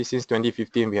 So you can see since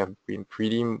 2015, we have been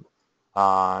pretty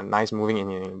nice moving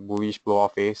in a bullish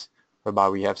blow-off phase, whereby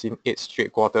we have seen 8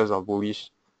 straight quarters of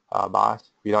bullish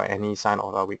bars without any sign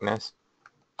of a weakness.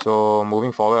 So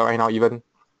moving forward right now, even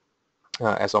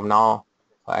as of now,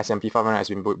 S&P 500 has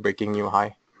been breaking new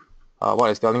high.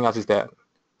 What it's telling us is that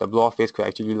the blow-off phase could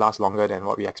actually last longer than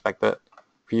what we expected.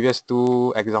 Previous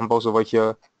 2 examples over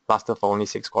here lasted for only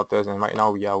 6 quarters, and right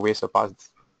now we are way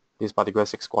surpassed this particular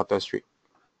 6-quarter streak.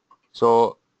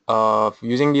 So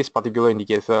using this particular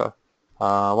indicator,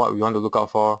 what we want to look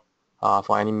out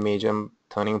for any major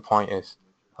turning point is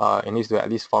it needs to at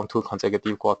least form 2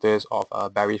 consecutive quarters of a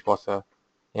bearish quarter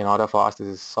in order for us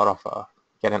to sort of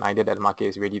get an idea that the market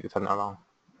is ready to turn around.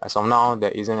 As of now,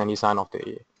 there isn't any sign of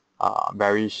the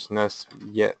bearishness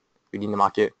yet within the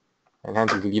market, and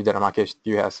hence we believe that the market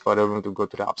still has further room to go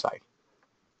to the upside.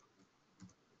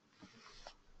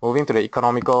 Moving to the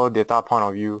economical data point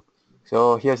of view,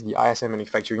 so here's the ISM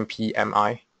manufacturing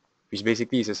PMI, which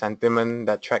basically is a sentiment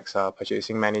that tracks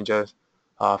purchasing managers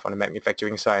from the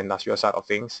manufacturing side, industrial side of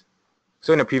things.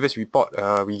 So in the previous report,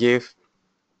 we gave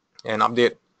an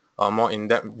update, more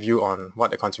in-depth view on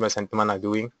what the consumer sentiment are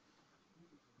doing.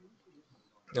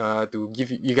 To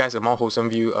give you guys a more wholesome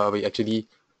view, we actually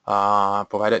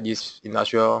provided this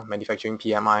industrial manufacturing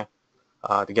PMI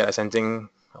to get a sensing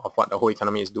of what the whole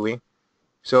economy is doing.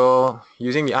 So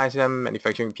using the ISM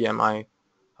manufacturing PMI,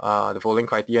 the following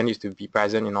criteria needs to be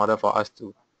present in order for us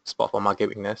to spot for market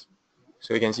weakness.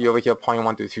 So you can see over here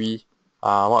 0.1 to 3.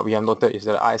 What we have noted is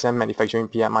that the ISM manufacturing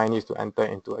PMI needs to enter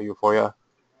into a euphoria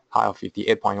high of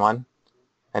 58.1,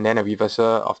 and then a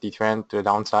reversal of the trend to the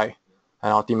downside,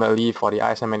 and ultimately for the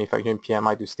ISM manufacturing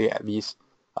PMI to stay at least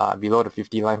below the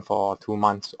 50 line for 2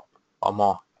 months or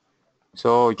more.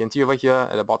 So you can see over here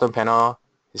at the bottom panel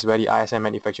is where the ISM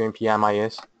manufacturing PMI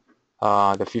is.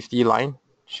 The 50 line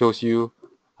shows you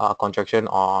contraction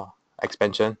or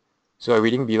expansion. So a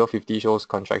reading below 50 shows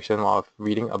contraction, while a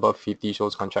reading above 50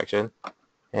 shows contraction.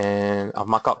 And I've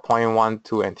marked up 0.1,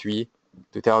 2, and 3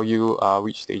 to tell you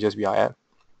which stages we are at.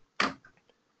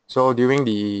 So during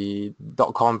the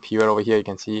dot-com period over here, you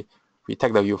can see we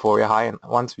tag the euphoria high, and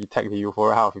once we tag the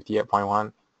euphoria high of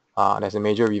 58.1, there's a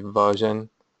major reversion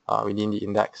within the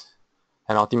index.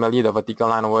 And ultimately, the vertical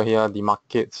line over here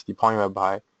demarcates the point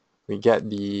whereby we get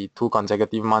the 2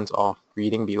 consecutive months of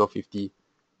reading below 50,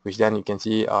 which then you can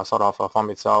see sort of form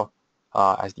itself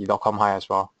as the dot-com high as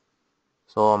well.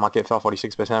 So market fell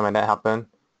 46% when that happened,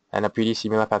 and a pretty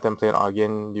similar pattern played out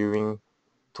again during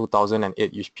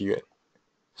 2008-ish period.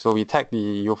 So we tagged the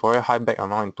euphoria high back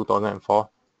around in 2004,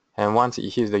 and once it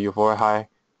hits the euphoria high,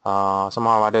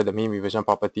 somehow or other the mean reversion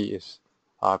property is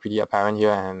pretty apparent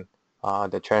here, and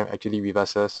the trend actually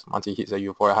reverses once it hits the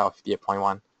euphoria high of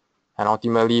 58.1. And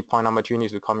ultimately, point number 3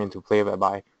 needs to come into play,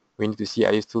 whereby we need to see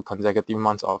at least 2 consecutive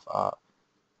months of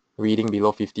reading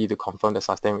below 50 to confirm the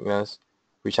sustained weakness,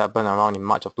 which happened around in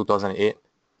March of 2008.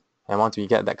 And once we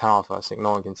get that kind of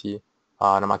signal, you can see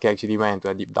the market actually went into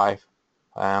a deep dive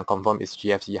and confirmed its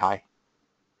GFC high,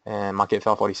 and market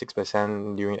fell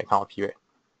 46% during that kind of period.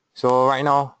 So right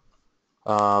now,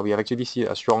 we have actually seen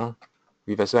a strong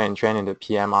reversal and trend in the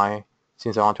PMI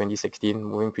since around 2016,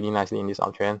 moving pretty nicely in this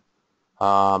uptrend.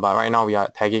 But right now we are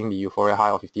tagging the euphoria high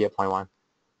of 58.1.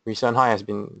 Recent high has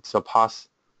been surpassed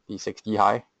the 60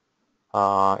 high,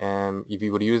 and if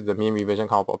you would use the mean reversion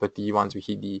kind of property, once we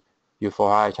hit the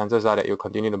euphoria high, chances are that it will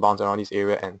continue to bounce around this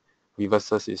area and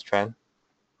reverses its trend.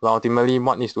 But ultimately,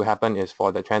 what needs to happen is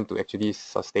for the trend to actually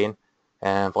sustain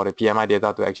and for the PMI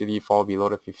data to actually fall below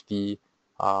the 50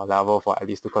 level for at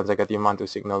least 2 consecutive months to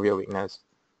signal real weakness.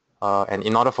 And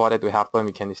in order for that to happen,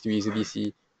 we can still easily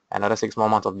see another 6 more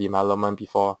months of development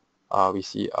before we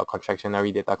see a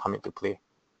contractionary data come into play.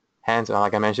 Hence,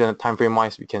 like I mentioned, time frame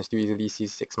wise, we can still easily see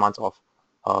 6 months of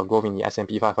growth in the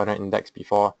S&P 500 index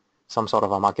before some sort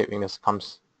of a market weakness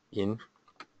comes in.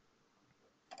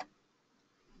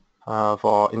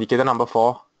 For indicator number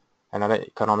 4, another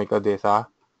economical data.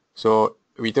 So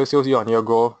retail sales year-on-year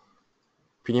growth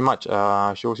pretty much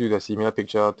shows you the similar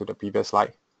picture to the previous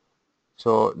slide.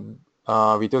 So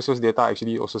retail sales data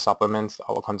actually also supplements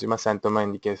our consumer sentiment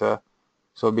indicator.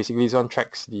 So basically this one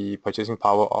tracks the purchasing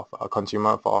power of a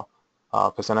consumer for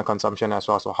personal consumption as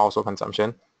well as for household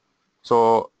consumption.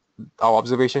 So our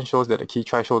observation shows that the key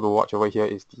threshold to watch over here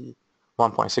is the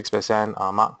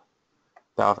 1.6% mark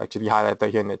that I've actually highlighted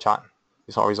here in the chart,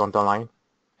 this horizontal line.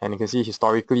 And you can see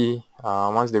historically,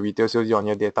 once the retail sales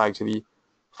year-on-year data actually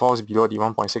falls below the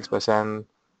 1.6%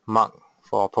 mark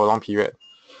for a prolonged period,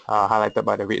 highlighted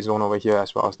by the red zone over here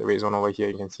as well as the red zone over here,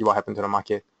 you can see what happened to the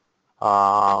market.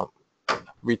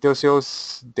 Retail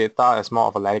sales data is more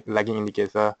of a lagging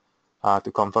indicator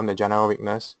to confirm the general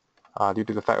weakness due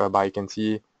to the fact whereby you can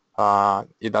see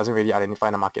it doesn't really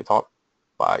identify the market top,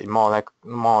 but it more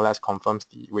or less confirms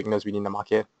the weakness within the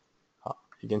market.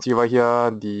 You can see over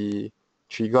here the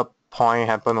trigger point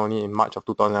happened only in March of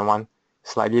 2001,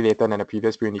 slightly later than the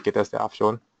previous few indicators that I've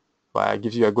shown, but it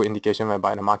gives you a good indication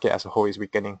whereby the market as a whole is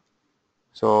weakening.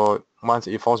 So once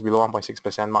it falls below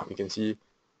 1.6% mark, you can see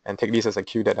and take this as a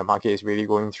cue that the market is really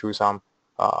going through some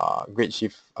great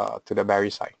shift to the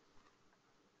bearish side.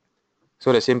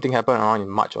 So the same thing happened around in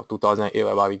March of 2008,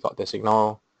 whereby we got the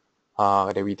signal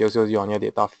the retail sales year-on-year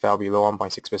data fell below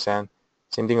 1.6%.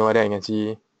 Same thing over there, you can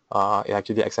see it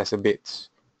actually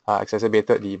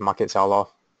exacerbated the market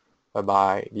sell-off,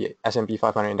 whereby the S&P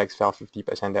 500 index fell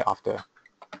 50% thereafter.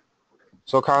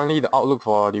 So currently the outlook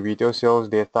for the retail sales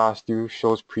data still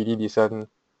shows pretty decent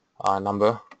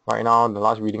number. Right now the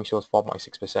last reading shows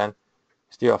 4.6%,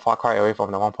 still a far cry away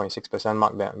from the 1.6%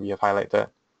 mark that we have highlighted.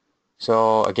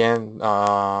 So again,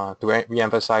 to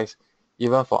re-emphasize,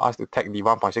 even for us to tag the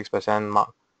 1.6%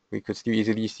 mark, we could still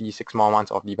easily see 6 more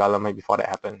months of development before that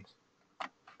happens.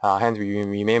 Hence, we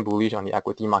remain bullish on the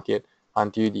equity market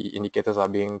until the indicators are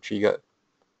being triggered.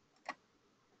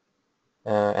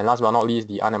 And last but not least,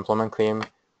 the unemployment claim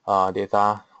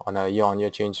data on a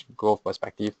year-on-year change growth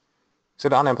perspective. So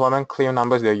the unemployment claim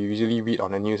numbers that you usually read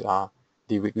on the news are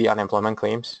the weekly unemployment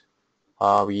claims.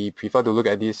 We prefer to look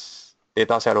at this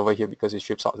data set over here because it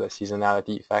strips out the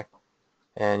seasonality effect.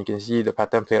 And you can see the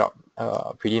pattern played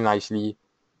out pretty nicely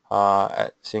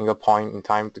at single point in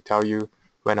time to tell you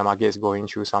when the market is going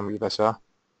through some reversal.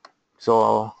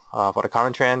 So for the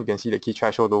current trend, you can see the key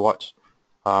threshold to watch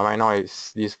right now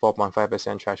is this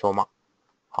 4.5% threshold mark.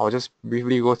 I'll just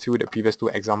briefly go through the previous 2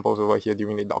 examples over here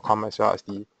during the .com as well as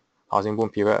the housing boom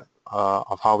period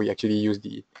of how we actually use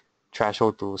the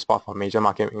threshold to spot for major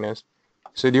market weakness.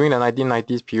 So during the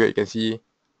 1990s period, you can see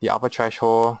the upper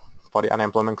threshold for the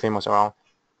unemployment claim was around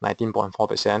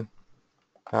 19.4%,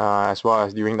 as well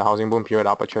as during the housing boom period,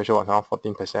 the upper threshold was around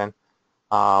 14%.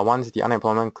 Once the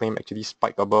unemployment claim actually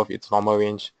spiked above its normal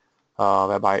range,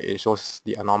 whereby it shows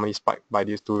the anomaly spike by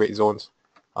these 2 red zones,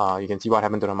 you can see what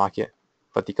happened to the market.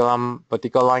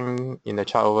 Vertical line in the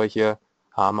chart over here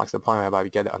marks the point whereby we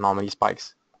get the anomaly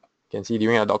spikes. You can see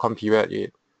during the .com period,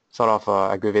 it sort of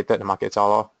aggravated the market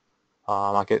sell-off.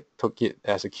 Market took it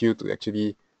as a cue to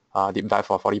actually deep dive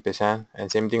for 40%,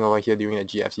 and same thing over here during the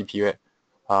GFC period.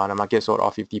 The market sold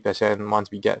off 50% once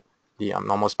we get the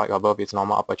normal spike above its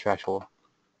normal upper threshold.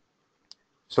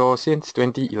 So since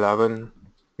 2011,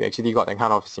 we actually got a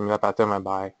kind of similar pattern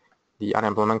whereby the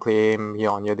unemployment claim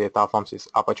year-on-year data forms its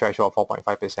upper threshold of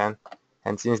 4.5%,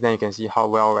 and since then you can see how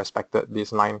well respected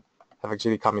this line have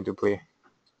actually come into play.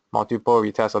 Multiple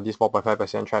retests of this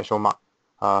 4.5% threshold mark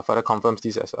further confirms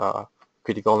this as a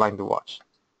critical line to watch.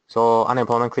 So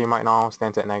unemployment claim right now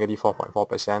stands at negative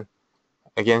 4.4%,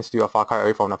 again still a far cry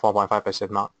away from the 4.5%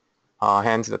 mark.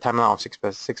 Hence the timeline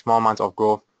of 6 more months of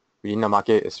growth within the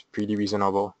market is pretty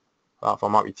reasonable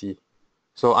from what we see.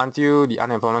 So until the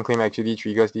unemployment claim actually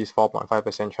triggers this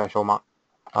 4.5% threshold mark,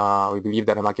 we believe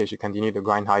that the market should continue to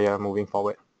grind higher moving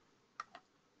forward.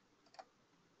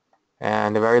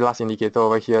 And the very last indicator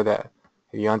over here that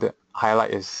we want to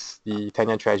highlight is the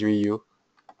 10-year Treasury yield.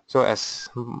 So as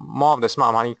more of the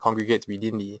smart money congregates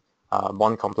within the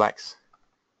bond complex,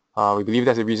 we believe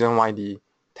that's the reason why the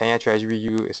 10-year Treasury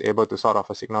yield is able to sort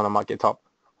of signal the market top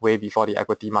way before the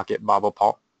equity market bubble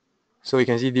pop. So you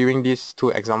can see during these 2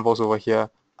 examples over here,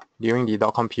 during the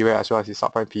dot-com period as well as the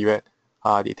subprime period,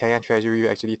 the 10-year Treasury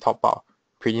actually top out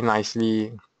pretty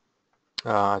nicely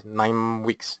 9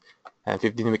 weeks and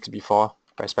 15 weeks before,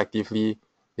 respectively,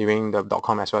 during the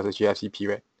dot-com as well as the GFC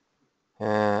period.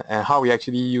 And how we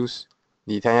actually use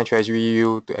the 10-year Treasury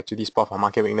yield to actually spot for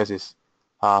market weakness is,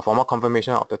 for more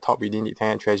confirmation of the top within the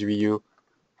 10-year Treasury yield,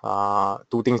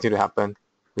 two things need to happen.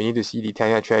 We need to see the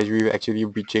 10-year Treasury actually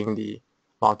breaching the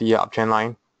multi-year uptrend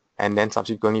line and then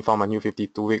subsequently form a new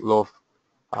 52-week low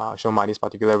shown by this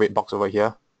particular red box over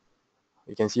here.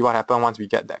 You can see what happened once we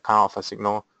get that kind of a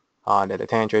signal that the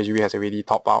 10-year Treasury has already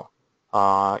topped out.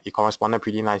 It corresponded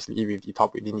pretty nicely with the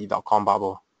top within the dot-com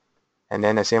bubble. And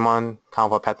then the same one kind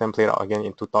of a pattern played out again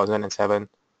in 2007,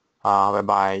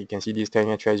 whereby you can see this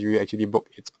 10-year Treasury actually broke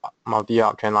its multi-year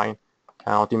uptrend line,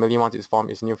 and ultimately once it's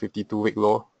formed its new 52-week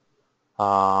low,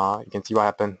 you can see what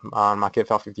happened. Market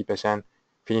fell 50%,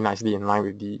 pretty nicely in line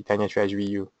with the 10-year Treasury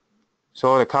yield.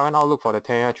 So the current outlook for the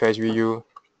 10-year Treasury yield,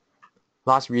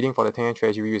 last reading for the 10-year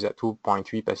Treasury is at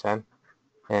 2.3%,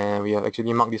 and we have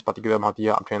actually marked this particular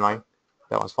multi-year uptrend line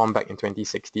that was formed back in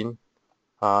 2016.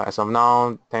 As of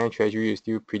now, 10-year Treasury is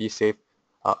still pretty safe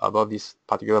above this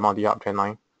particular multi-year uptrend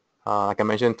line. Like I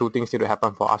mentioned, two things need to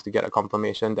happen for us to get a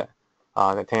confirmation that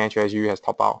the 10-year Treasury has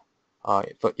topped out.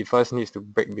 It first needs to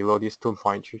break below this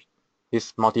 2.3,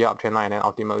 this multi-year uptrend line, and then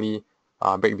ultimately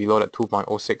break below the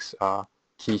 2.06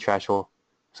 key threshold.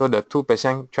 So the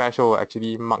 2% threshold will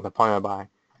actually mark the point whereby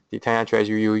the 10-year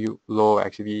Treasury low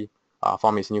actually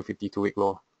form its new 52-week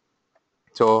low.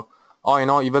 So all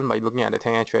in all, even by looking at the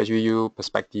 10-year Treasury yield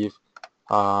perspective,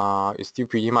 it's still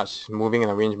pretty much moving in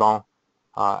a range-bound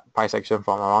price action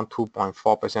from around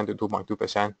 2.4% to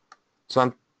 2.2%.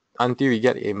 So until we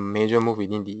get a major move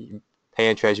within the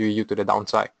 10-year Treasury yield to the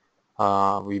downside,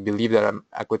 we believe that the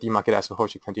equity market as a whole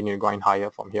should continue to grind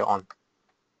higher from here on.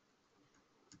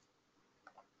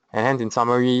 And hence, in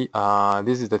summary,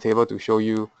 this is the table to show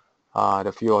you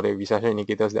the few of the recession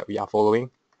indicators that we are following.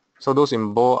 So those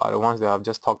in bold are the ones that I've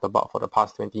just talked about for the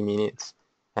past 20 minutes.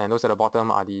 And those at the bottom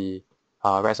are the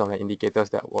rest of the indicators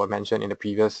that were mentioned in the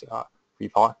previous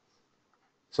report.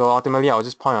 So ultimately, I'll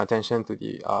just point your attention to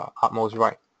the utmost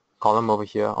right column over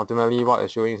here. Ultimately, what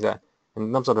it's showing is that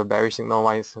in terms of the bearish signal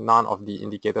wise, none of the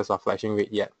indicators are flashing red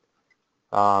yet,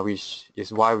 which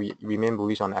is why we remain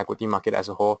bullish on the equity market as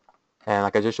a whole. And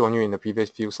like I just shown you in the previous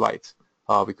few slides,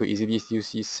 we could easily still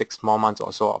see 6 more months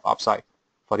or so of upside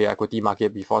for the equity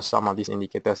market before some of these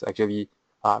indicators actually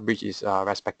breach its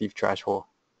respective threshold.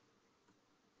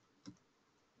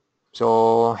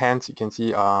 So hence you can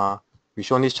see we've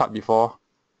shown this chart before,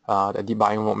 the deep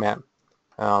buying roadmap,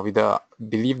 with the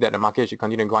belief that the market should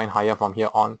continue to grind higher from here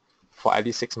on for at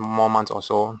least 6 more months or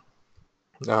so.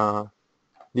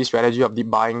 This strategy of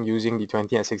deep buying using the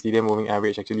 20 and 60-day moving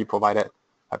average actually provided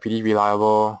a pretty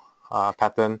reliable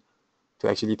pattern to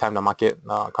actually time the market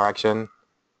correction.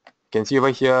 You can see over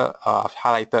here, I've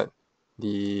highlighted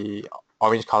the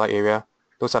orange color area.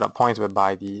 Those are the points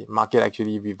whereby the market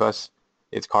actually reversed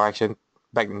its correction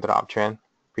back into the uptrend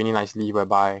pretty nicely,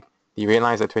 whereby the red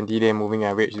line is the 20-day moving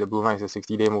average, the blue line is the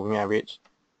 60-day moving average.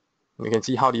 You can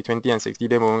see how the 20 and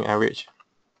 60-day moving average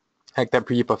acted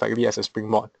pretty perfectly as a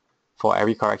springboard for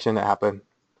every correction that happened.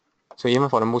 So even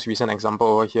for the most recent example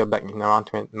over here back in around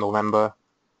November,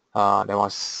 there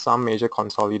was some major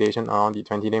consolidation around the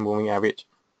 20-day moving average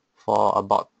for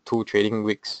about 2 trading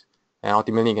weeks, and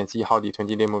ultimately you can see how the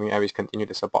 20-day moving average continued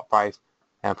to support price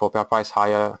and propel price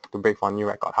higher to break for new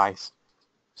record highs.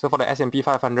 So for the S&P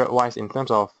 500 wise, in terms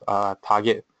of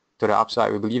target to the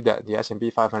upside, we believe that the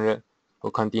S&P 500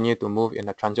 will continue to move in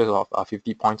the tranches of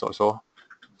 50 points or so.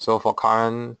 So for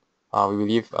current, we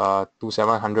believe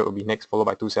 2700 will be next, followed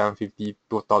by 2750,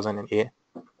 2008,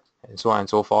 and so on and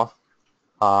so forth.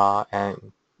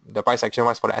 And the price action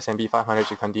wise for the S&P 500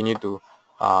 should continue to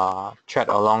tread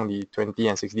along the 20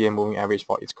 and 60-day moving average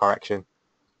for its correction.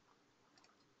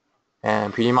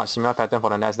 And pretty much similar pattern for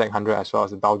the Nasdaq 100 as well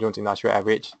as the Dow Jones Industrial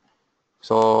Average.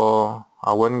 So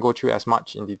I wouldn't go through as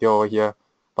much in detail over here,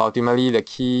 but ultimately the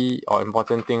key or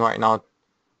important thing right now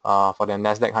for the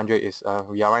Nasdaq 100 is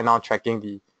we are right now tracking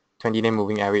the 20-day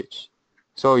moving average.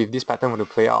 So if this pattern were to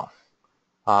play out,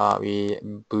 we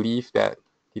believe that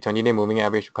the 20-day moving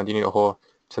average will continue to hold.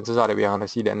 Chances are that we are going to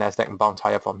see the Nasdaq bounce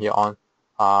higher from here on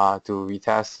to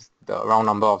retest the round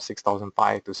number of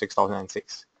 6,005 to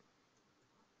 6,006.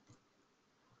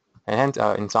 And hence,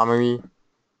 in summary,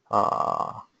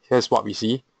 here's what we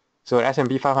see. So the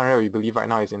S&P 500, we believe right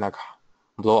now is in a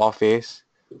blow-off phase,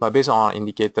 but based on our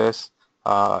indicators,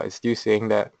 it's still saying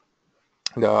that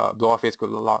the blow-off phase could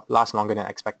last longer than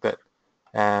expected,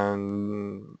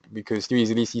 and we could still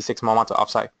easily see 6 more months of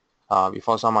upside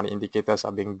before some of the indicators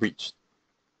are being breached.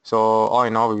 So all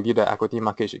in all, we believe the equity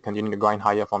market should continue to grind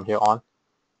higher from here on,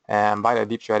 and buy the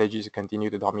dip strategies to continue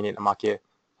to dominate the market,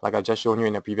 like I just shown you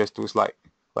in the previous two slides.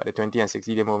 But the 20 and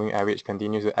 60-day moving average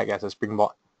continues to act as a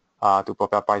springboard to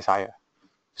propel price higher.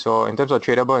 So in terms of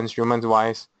tradable instruments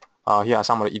wise, here are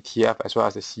some of the ETF as well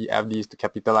as the CFDs to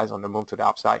capitalize on the move to the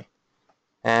upside.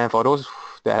 And for those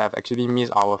that have actually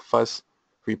missed our first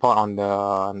report on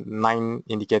the 9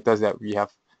 indicators that we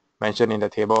have mentioned in the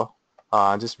table,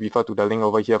 just refer to the link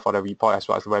over here for the report as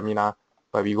well as the webinar,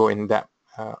 where we go in depth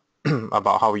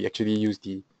about how we actually use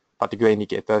the particular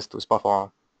indicators to spot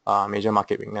for major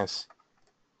market weakness.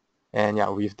 And yeah,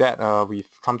 with that, we've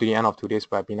come to the end of today's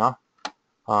webinar.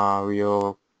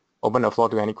 We'll open the floor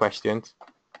to any questions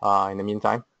in the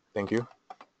meantime. Thank you.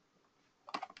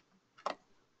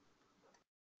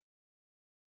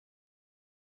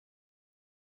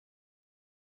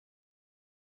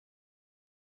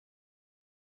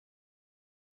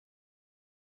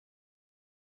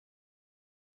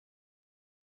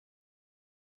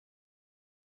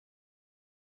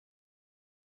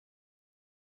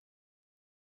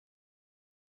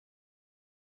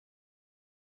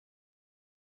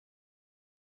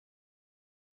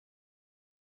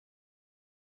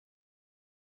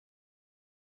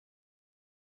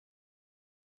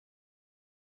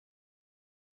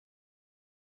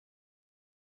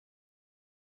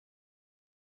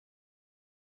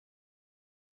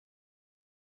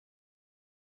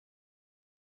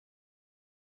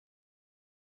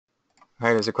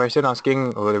 Hi, there's a question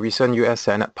asking, will the recent US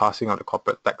Senate passing of the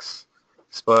corporate tax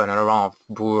spur another round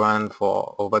of bull run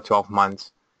for over 12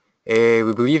 months? We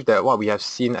believe that what we have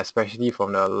seen, especially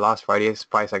from the last Friday's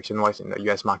price action wise in the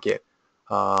US market,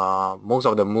 most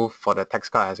of the move for the tax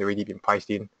cut has already been priced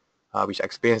in, which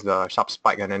explains the sharp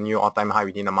spike and a new all-time high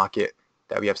within the market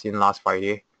that we have seen last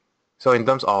Friday. So in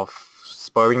terms of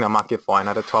spurring the market for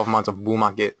another 12 months of bull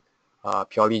market,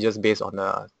 purely just based on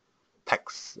the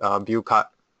tax bill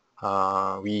cut,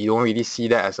 we don't really see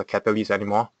that as a catalyst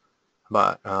anymore.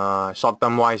 But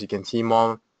short-term wise, you can see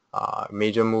more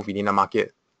major move within the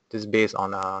market just based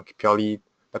on purely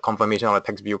the confirmation of the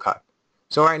tax bill cut.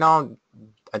 So right now,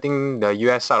 I think the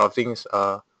US side of things,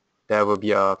 there will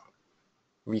be a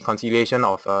reconciliation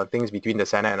of things between the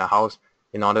Senate and the House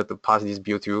in order to pass this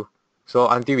bill through. So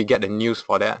until we get the news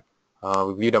for that,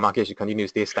 we believe the market should continue to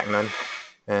stay stagnant.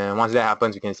 And once that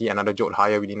happens, we can see another jolt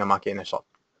higher within the market in the short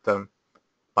term.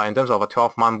 But in terms of a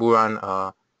 12-month bull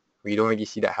run, we don't really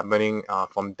see that happening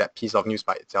from that piece of news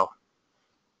by itself.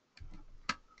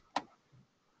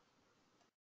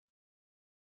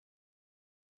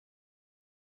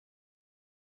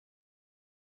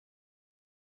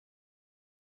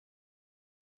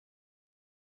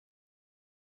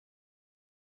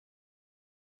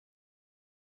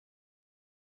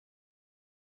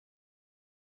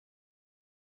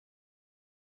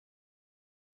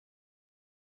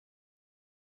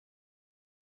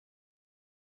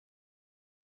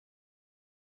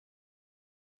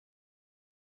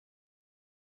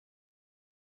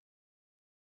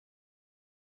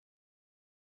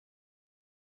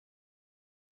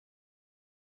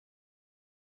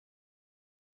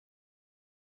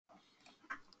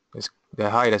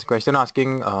 There's a question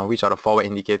asking which are the forward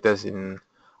indicators in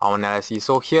our analysis.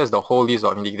 So here's the whole list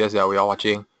of indicators that we are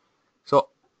watching. So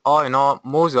all in all,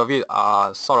 most of it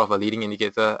are sort of a leading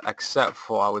indicator, except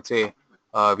for, I would say,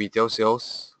 retail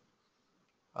sales.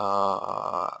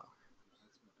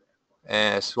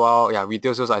 As well, yeah,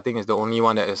 retail sales I think is the only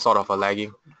one that is sort of a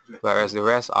lagging, whereas the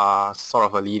rest are sort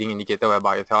of a leading indicator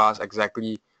whereby it tells us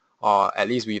exactly, or at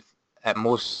least with at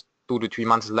most 2 to 3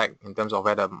 months lag in terms of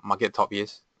where the market top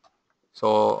is.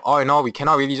 So all in all, we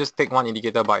cannot really just take one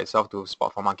indicator by itself to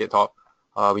spot for market top.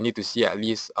 We need to see at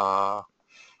least a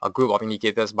group of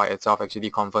indicators by itself actually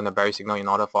confirm the bearish signal in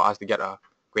order for us to get a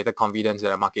greater confidence that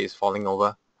the market is falling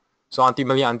over. So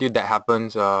ultimately, until that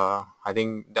happens, I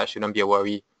think that shouldn't be a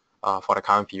worry for the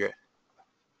current period.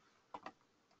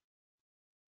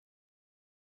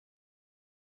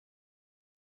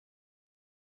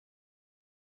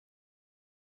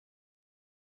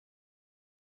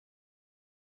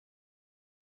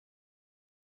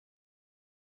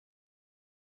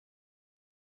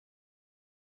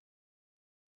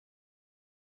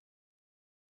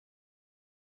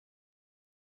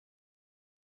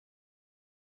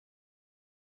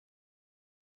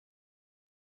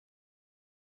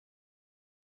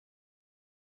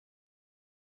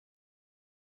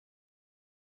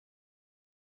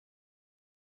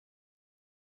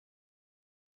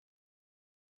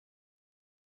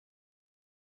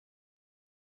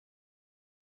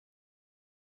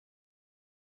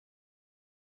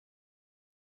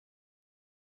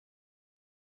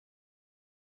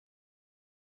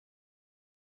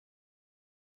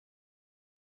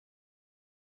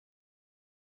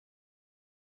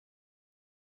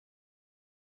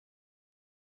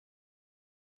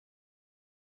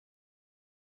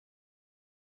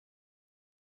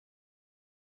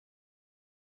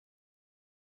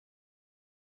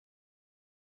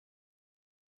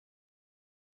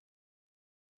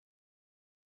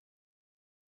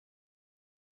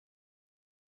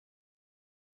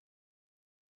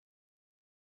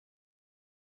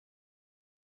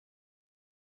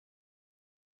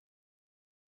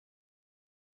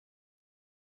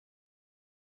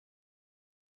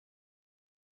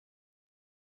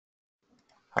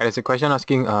 There's a question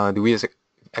asking, do we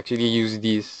actually use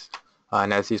these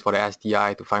analysis for the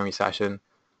SDI to find recession?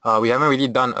 We haven't really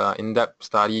done an in-depth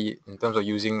study in terms of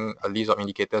using a list of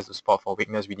indicators to spot for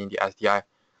weakness within the SDI.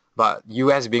 But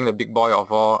US being the big boy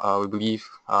of all, we believe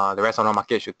the rest of the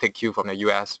market should take cue from the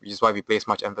US, which is why we place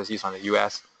much emphasis on the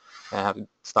US and have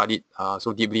studied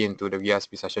so deeply into the US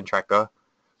recession tracker.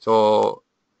 So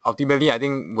ultimately, I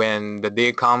think when the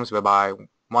day comes whereby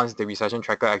once the recession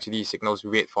tracker actually signals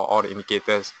red for all the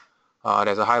indicators,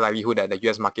 there's a high likelihood that the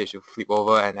US market should flip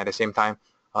over, and at the same time,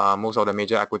 most of the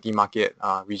major equity market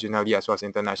regionally as well as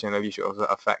internationally should also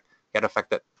get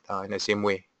affected in the same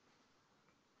way.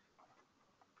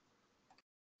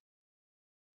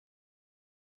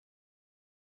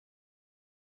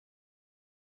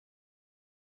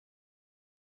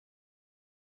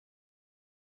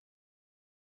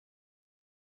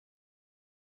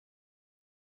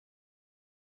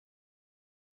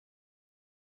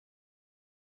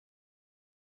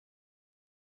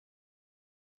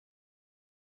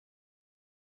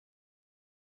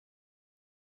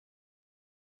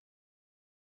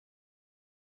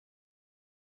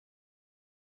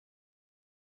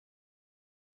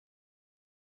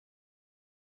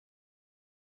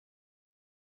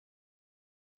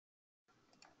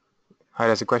 Hi,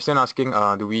 there's a question asking,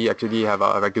 do we actually have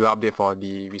a regular update for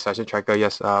the recession tracker?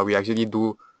 Yes, we actually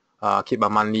do keep a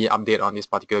monthly update on this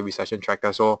particular recession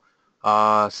tracker. So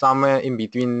somewhere in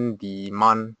between the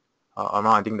month, around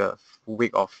I think the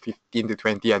week of 15 to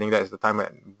 20, I think that is the time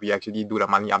when we actually do the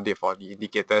monthly update for the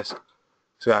indicators.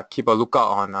 So yeah, keep a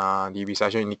lookout on the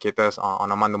recession indicators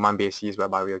on a month-to-month basis,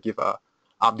 whereby we'll give a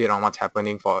update on what's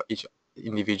happening for each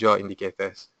individual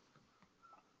indicators.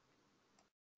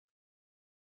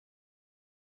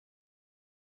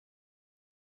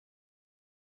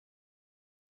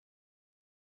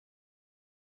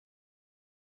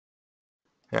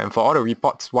 And for all the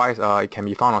reports wise, it can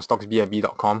be found on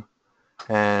stocksbnb.com.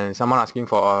 And someone asking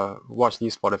for a watch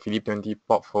list for the Phillip 20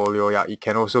 portfolio, yeah, it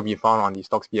can also be found on the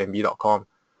stocksbnb.com.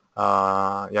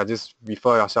 Yeah, just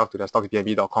refer yourself to the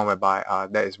stocksbnb.com, whereby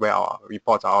that is where our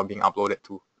reports are all being uploaded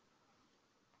to.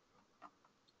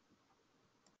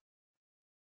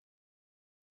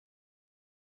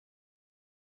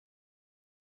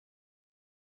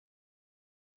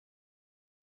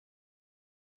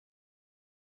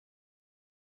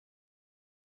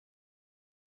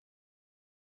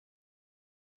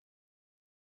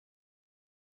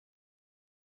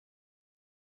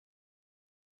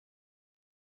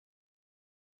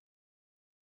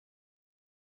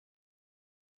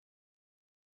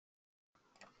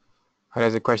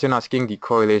 There's a question asking the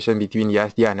correlation between the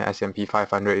SDI and the S&P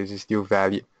 500 is still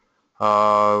valid.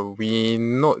 We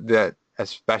note that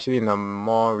especially in the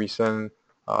more recent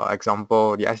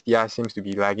example, the SDI seems to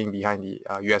be lagging behind the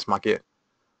US market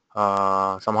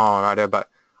somehow or other. But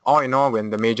all in all, when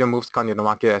the major moves come in the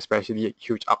market, especially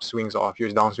huge upswings or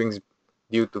huge downswings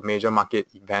due to major market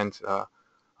events,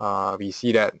 we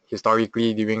see that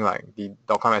historically during like the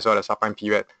dot-com as well as subprime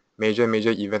period, major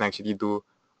event actually do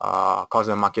cause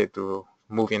the market to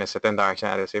move in a certain direction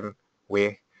at the same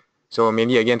way. So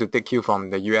mainly again to take cue from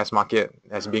the US market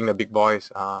as being the big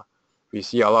boys, we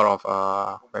see a lot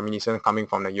of reminiscence coming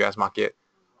from the US market,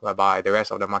 whereby the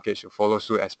rest of the market should follow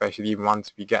suit, especially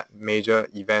once we get major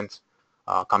events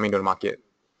coming to the market.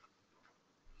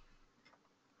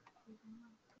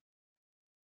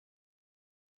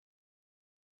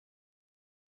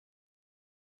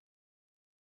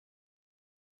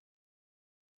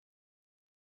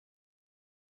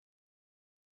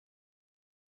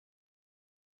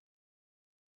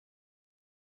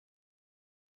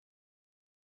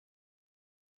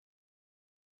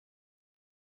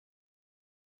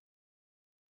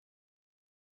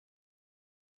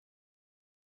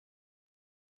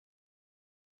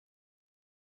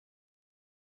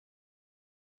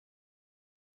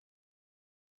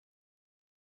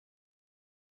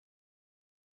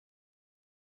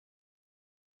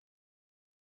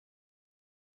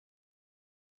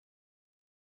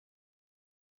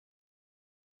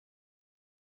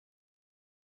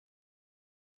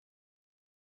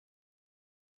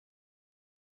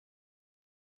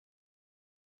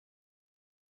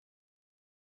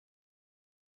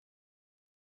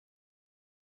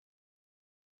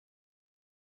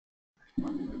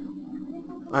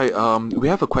 Hi, we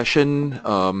have a question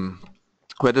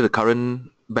whether the current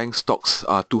bank stocks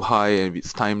are too high and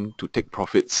it's time to take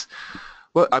profits.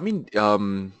 Well, I mean,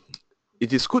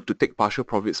 it is good to take partial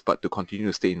profits, but to continue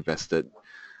to stay invested.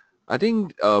 I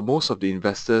think most of the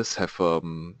investors have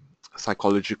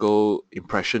psychological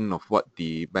impression of what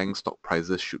the bank stock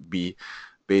prices should be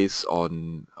based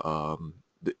on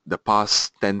the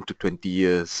past 10 to 20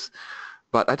 years.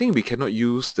 But I think we cannot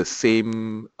use the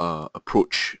same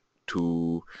approach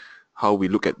to how we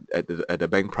look at the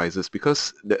bank prices,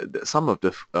 because there are some of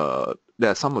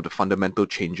the fundamental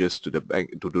changes to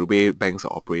the way banks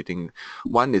are operating.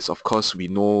 One is, of course, we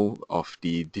know of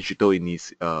the digital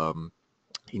initiatives,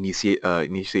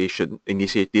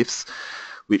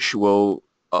 which will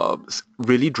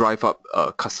really drive up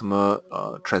customer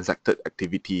transacted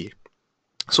activity.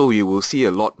 So you will see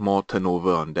a lot more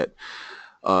turnover on that.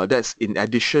 That's in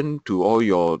addition to all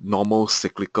your normal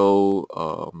cyclical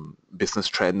business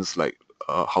trends like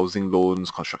housing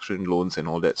loans, construction loans, and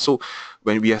all that. So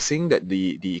when we are seeing that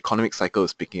the economic cycle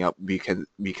is picking up, we can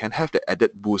have the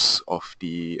added boost of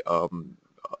the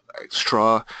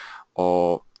extra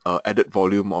or added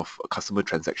volume of customer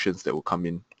transactions that will come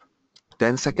in.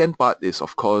 Then second part is,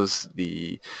 of course,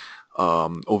 the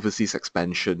overseas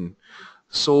expansion.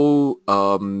 So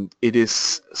it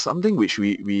is something which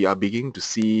we are beginning to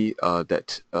see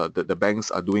that the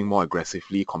banks are doing more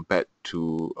aggressively compared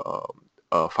to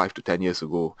 5 to 10 years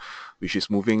ago, which is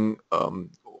moving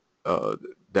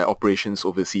their operations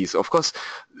overseas. Of course,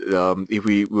 if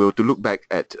we were to look back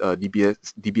at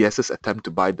DBS's attempt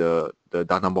to buy the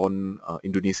Danamon,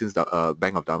 Indonesia's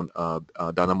Bank of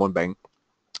Danamon Bank,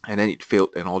 and then it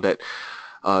failed and all that.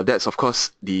 That's of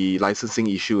course the licensing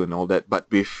issue and all that, but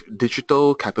with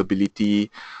digital capability,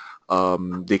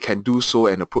 they can do so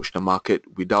and approach the market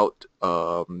without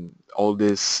all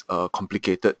these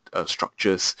complicated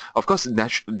structures. Of course,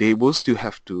 they will still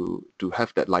have to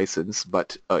have that license,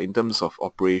 but in terms of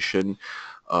operation,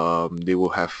 they will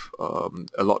have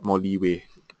a lot more leeway.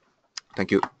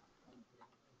 Thank you.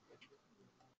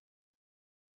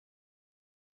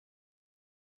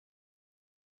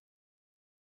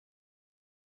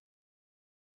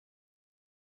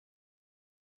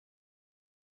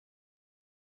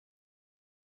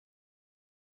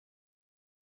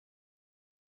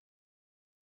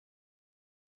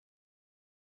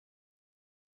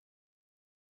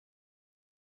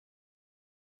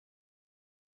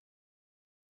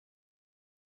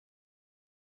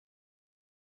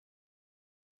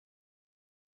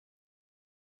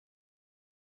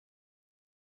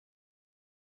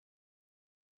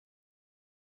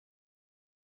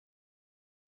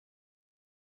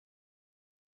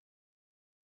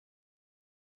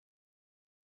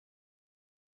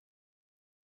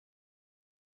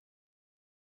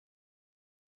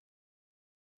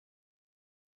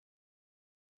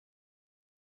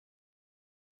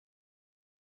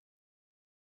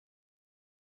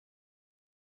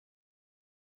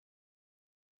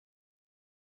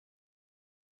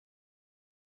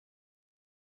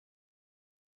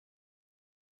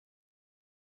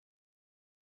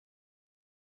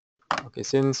 Okay,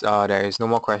 since there is no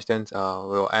more questions,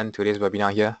 we'll end today's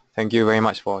webinar here. Thank you very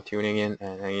much for tuning in,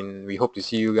 and we hope to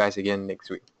see you guys again next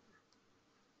week.